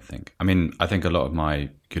position, I don't think. I mean, I think a lot of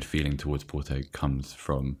my good feeling towards Porto comes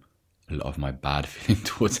from a lot of my bad feeling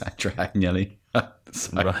towards Andrea Agnelli.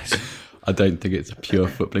 So right. I don't think it's a pure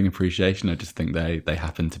footballing appreciation. I just think they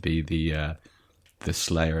happen to be the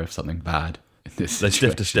slayer of something bad in this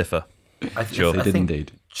situation. They stiffer. I did think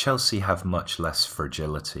indeed. Chelsea have much less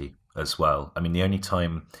fragility as well. I mean, the only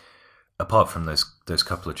time, apart from those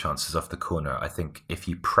couple of chances off the corner, I think if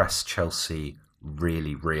you press Chelsea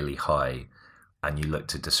really, really high and you look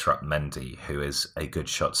to disrupt Mendy, who is a good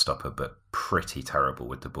shot stopper but pretty terrible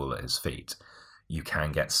with the ball at his feet, you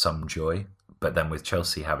can get some joy. But then with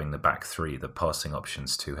Chelsea having the back three, the passing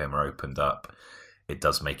options to him are opened up. It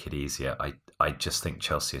does make it easier. I just think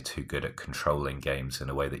Chelsea are too good at controlling games in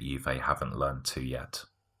a way that Juve haven't learned to yet.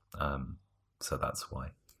 So that's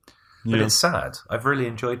why. But it's sad. I've really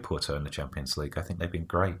enjoyed Porto in the Champions League. I think they've been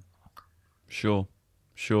great. Sure.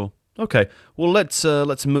 Okay, well let's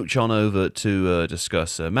mooch on over to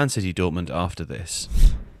discuss Man City Dortmund after this.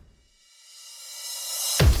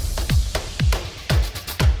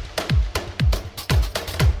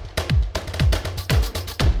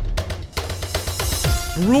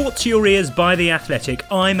 Brought to your ears by The Athletic,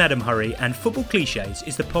 I'm Adam Hurrey, and Football Clichés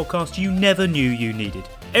is the podcast you never knew you needed.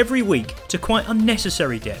 Every week, to quite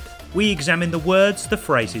unnecessary depth, we examine the words, the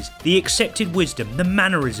phrases, the accepted wisdom, the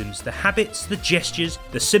mannerisms, the habits, the gestures,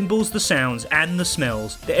 the symbols, the sounds, and the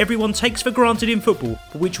smells that everyone takes for granted in football,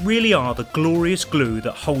 but which really are the glorious glue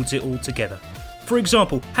that holds it all together. For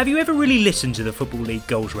example, have you ever really listened to the Football League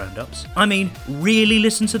goals roundups? I mean, really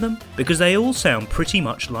listened to them? Because they all sound pretty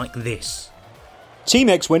much like this. Team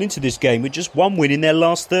X went into this game with just one win in their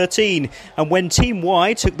last 13, and when Team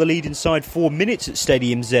Y took the lead inside 4 minutes at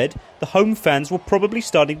Stadium Z, the home fans were probably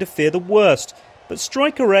starting to fear the worst. But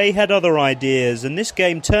Striker A had other ideas, and this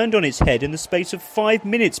game turned on its head in the space of 5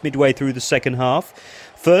 minutes midway through the second half.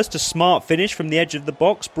 First, a smart finish from the edge of the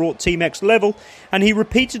box brought Team X level, and he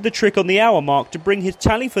repeated the trick on the hour mark to bring his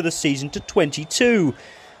tally for the season to 22.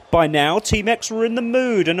 By now, Team X were in the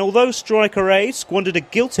mood, and although Striker A squandered a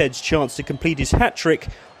gilt-edged chance to complete his hat-trick,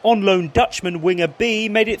 on-loan Dutchman winger B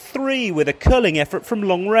made it 3 with a curling effort from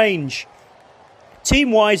long range.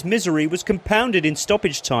 Team Y's misery was compounded in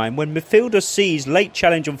stoppage time when midfielder C's late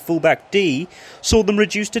challenge on fullback D saw them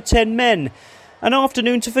reduced to 10 men. An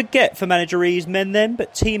afternoon to forget for manager E's men then,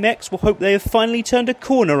 but Team X will hope they have finally turned a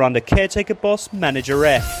corner under caretaker boss manager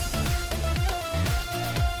F.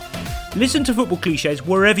 Listen to Football Clichés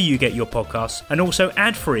wherever you get your podcasts, and also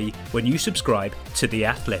ad-free when you subscribe to The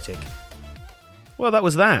Athletic. Well, that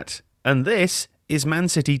was that. And this is Man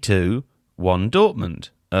City 2, 1 Dortmund.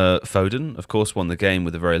 Foden, of course, won the game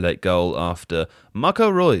with a very late goal after Marco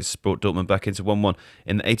Reus brought Dortmund back into 1-1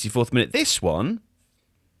 in the 84th minute. This one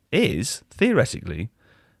is, theoretically,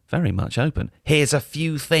 very much open. Here's a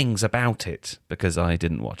few things about it, because I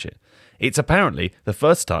didn't watch it. It's apparently the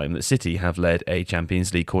first time that City have led a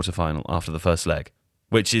Champions League quarter-final after the first leg,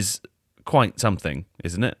 which is quite something,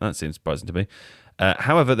 isn't it? That seems surprising to me.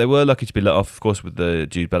 However, they were lucky to be let off, of course, with the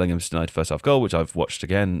Jude Bellingham's denied first-half goal, which I've watched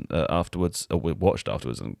again afterwards, or we watched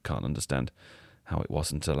afterwards and can't understand how it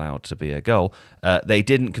wasn't allowed to be a goal. They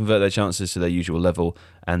didn't convert their chances to their usual level,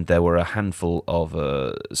 and there were a handful of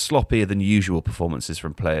sloppier than usual performances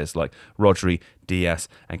from players like Rodri, Diaz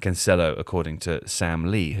and Cancelo, according to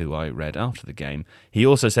Sam Lee, who I read after the game. He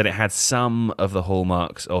also said it had some of the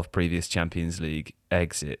hallmarks of previous Champions League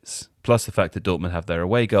exits, plus the fact that Dortmund have their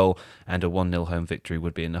away goal and a 1-0 home victory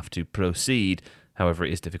would be enough to proceed. However,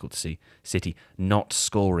 it is difficult to see City not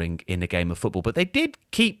scoring in a game of football, but they did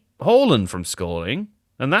keep Haaland from scoring,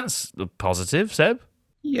 and that's a positive, Seb.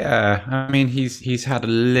 Yeah, I mean, he's had a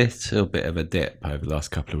little bit of a dip over the last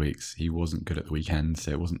couple of weeks. He wasn't good at the weekend,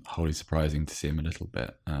 so it wasn't wholly surprising to see him a little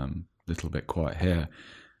bit quiet here.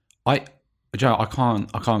 I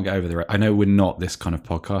can't get over I know we're not this kind of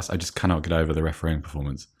podcast. I just cannot get over the refereeing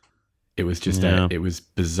performance. It was just it was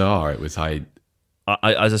bizarre. It was I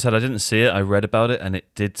as I said, I didn't see it. I read about it, and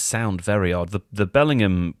it did sound very odd. The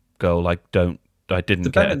Bellingham goal, don't didn't the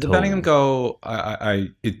get at the all. Bellingham goal,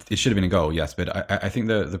 it should have been a goal, yes, but I think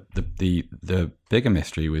the bigger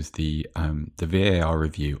mystery was the VAR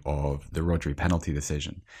review of the Rodri penalty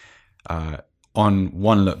decision. On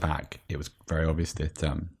one look back, it was very obvious that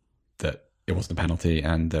that it wasn't a penalty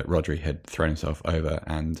and that Rodri had thrown himself over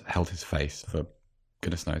and held his face for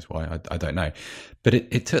goodness knows why. I don't know, but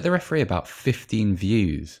it took the referee about 15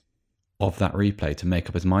 views of that replay to make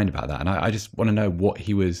up his mind about that, and I just want to know what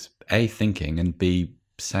he was A, thinking, and B,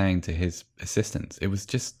 saying to his assistants. It was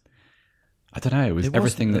just, I don't know, it was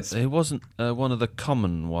everything that's... It wasn't one of the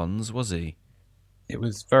common ones, was he? It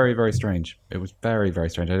was very, very strange. It was very, very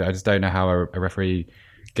strange. I just don't know how a referee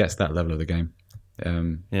gets that level of the game.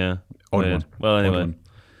 Yeah. Odd Weird. one. Well, Odd anyway, one.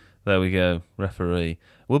 there we go. Referee.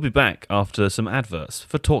 We'll be back after some adverts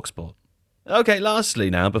for TalkSport. Okay,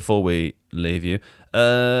 lastly now, before we leave you,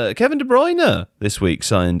 Kevin De Bruyne this week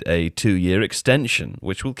signed a 2-year extension,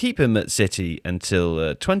 which will keep him at City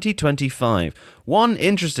until 2025. One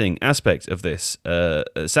interesting aspect of this,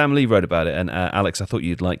 Sam Lee wrote about it, and Alex, I thought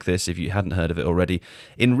you'd like this if you hadn't heard of it already.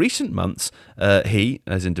 In recent months, he,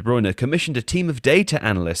 as in De Bruyne, commissioned a team of data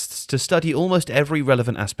analysts to study almost every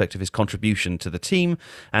relevant aspect of his contribution to the team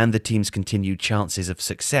and the team's continued chances of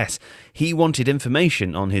success. He wanted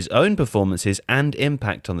information on his own performances and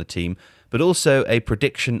impact on the team, but also a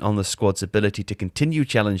prediction on the squad's ability to continue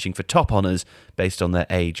challenging for top honours based on their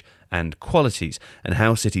age and qualities, and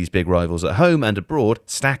how City's big rivals at home and abroad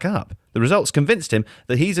stack up. The results convinced him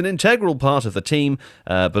that he's an integral part of the team,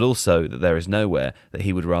 but also that there is nowhere that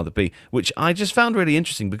he would rather be, which I just found really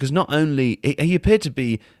interesting, because not only he appeared to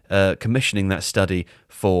be commissioning that study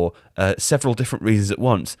for several different reasons at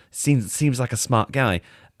once. Seems like a smart guy,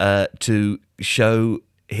 to show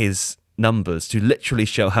his numbers, to literally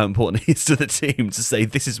show how important he is to the team, to say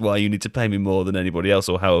this is why you need to pay me more than anybody else,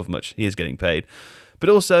 or however much he is getting paid, but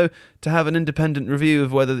also to have an independent review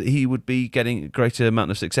of whether he would be getting a greater amount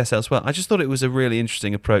of success elsewhere. I just thought it was a really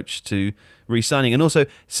interesting approach to re-signing. And also,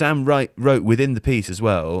 Sam wrote within the piece as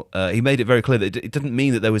well, he made it very clear that it didn't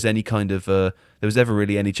mean that there was any kind of, there was ever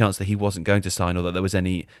really any chance that he wasn't going to sign, or that there was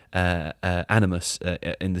any animus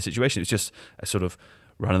in the situation. It's just a sort of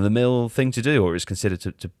run-of-the-mill thing to do, or is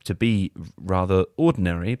considered to be rather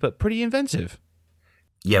ordinary, but pretty inventive.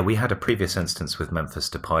 Yeah, we had a previous instance with Memphis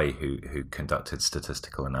Depay who conducted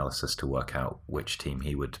statistical analysis to work out which team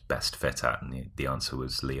he would best fit at, and the answer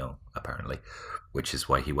was Lyon, apparently, which is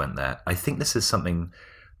why he went there. I think this is something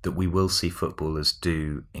that we will see footballers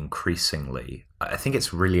do increasingly. I think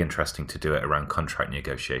it's really interesting to do it around contract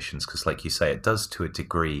negotiations, because like you say, it does to a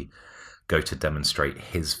degree go to demonstrate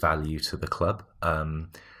his value to the club.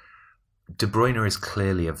 De Bruyne is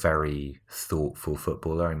clearly a very thoughtful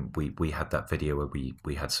footballer, and we had that video where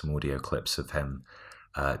we had some audio clips of him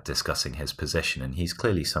discussing his position, and he's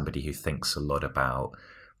clearly somebody who thinks a lot about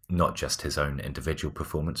not just his own individual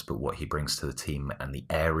performance, but what he brings to the team and the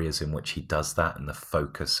areas in which he does that, and the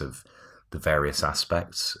focus of the various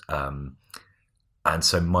aspects. And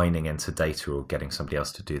so mining into data or getting somebody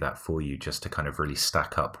else to do that for you, just to kind of really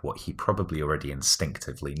stack up what he probably already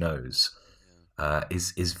instinctively knows,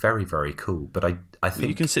 is very, very cool. But I think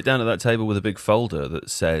you can sit down at that table with a big folder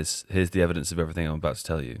that says, "Here's the evidence of everything I'm about to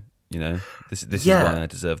tell you." You know, this is why I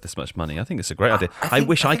deserve this much money. I think it's a great idea. I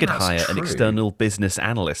wish I could hire an external business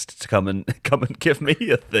analyst to come and give me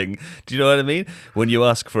a thing. Do you know what I mean? When you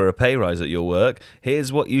ask for a pay rise at your work,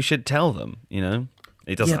 here's what you should tell them. You know,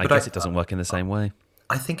 it doesn't. I guess it doesn't work in the same way.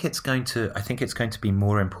 I think it's going to be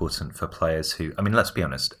more important for players who. I mean, let's be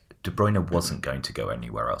honest. De Bruyne wasn't going to go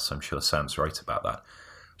anywhere else. I'm sure Sam's right about that.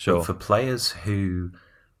 Sure. But for players who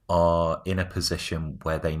are in a position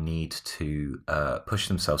where they need to push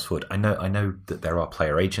themselves forward, I know that there are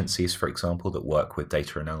player agencies, for example, that work with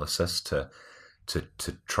data analysis to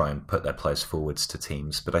try and put their players forwards to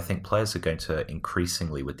teams. But I think players are going to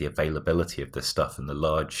increasingly, with the availability of this stuff and the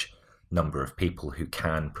large number of people who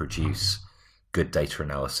can produce good data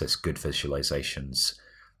analysis, good visualizations,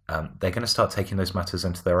 they're going to start taking those matters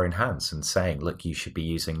into their own hands and saying, look, you should be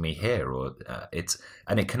using me here. Or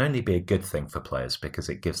and it can only be a good thing for players, because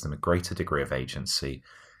it gives them a greater degree of agency.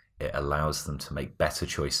 It allows them to make better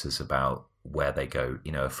choices about where they go.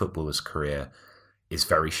 You know, a footballer's career is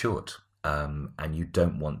very short, and you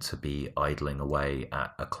don't want to be idling away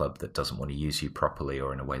at a club that doesn't want to use you properly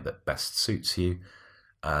or in a way that best suits you.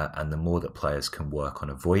 And the more that players can work on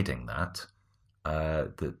avoiding that,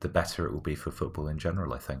 the better it will be for football in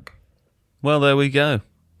general, I think. Well, there we go.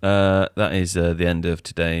 That is the end of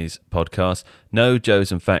today's podcast. No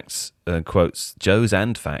Joe's and Facts quotes. Joe's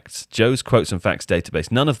and Facts. Joe's Quotes and Facts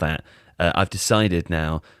database. None of that. I've decided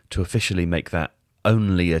now to officially make that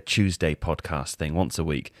only a Tuesday podcast thing once a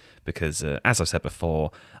week because, as I said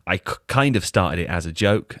before, I kind of started it as a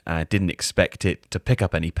joke. I didn't expect it to pick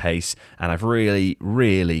up any pace, and I've really,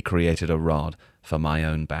 really created a rod for my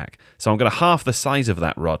own back. So I'm going to half the size of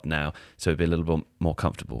that rod now, so it'll be a little bit more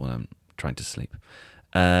comfortable when I'm trying to sleep.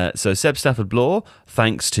 So Seb Stafford Bloor,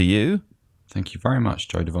 thanks to you. Thank you very much,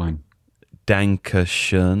 Joe Devine.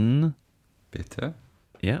 Dankeschön. Bitte.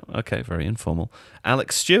 Yeah, okay, very informal.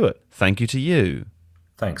 Alex Stewart, thank you to you.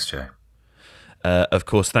 Thanks, Joe. Of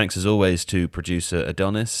course, thanks as always to producer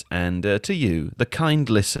Adonis and to you, the kind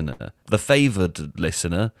listener, the favoured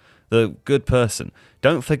listener, the good person.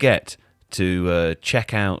 Don't forget to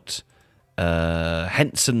check out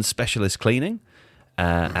Henson Specialist Cleaning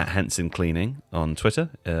at Henson Cleaning on Twitter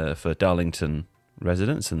for Darlington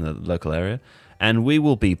residents in the local area. And we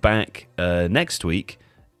will be back next week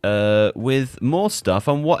with more stuff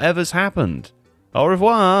on whatever's happened. Au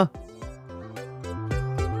revoir.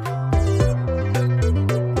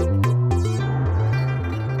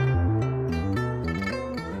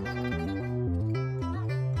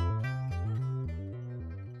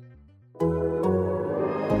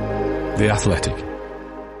 The Athletic.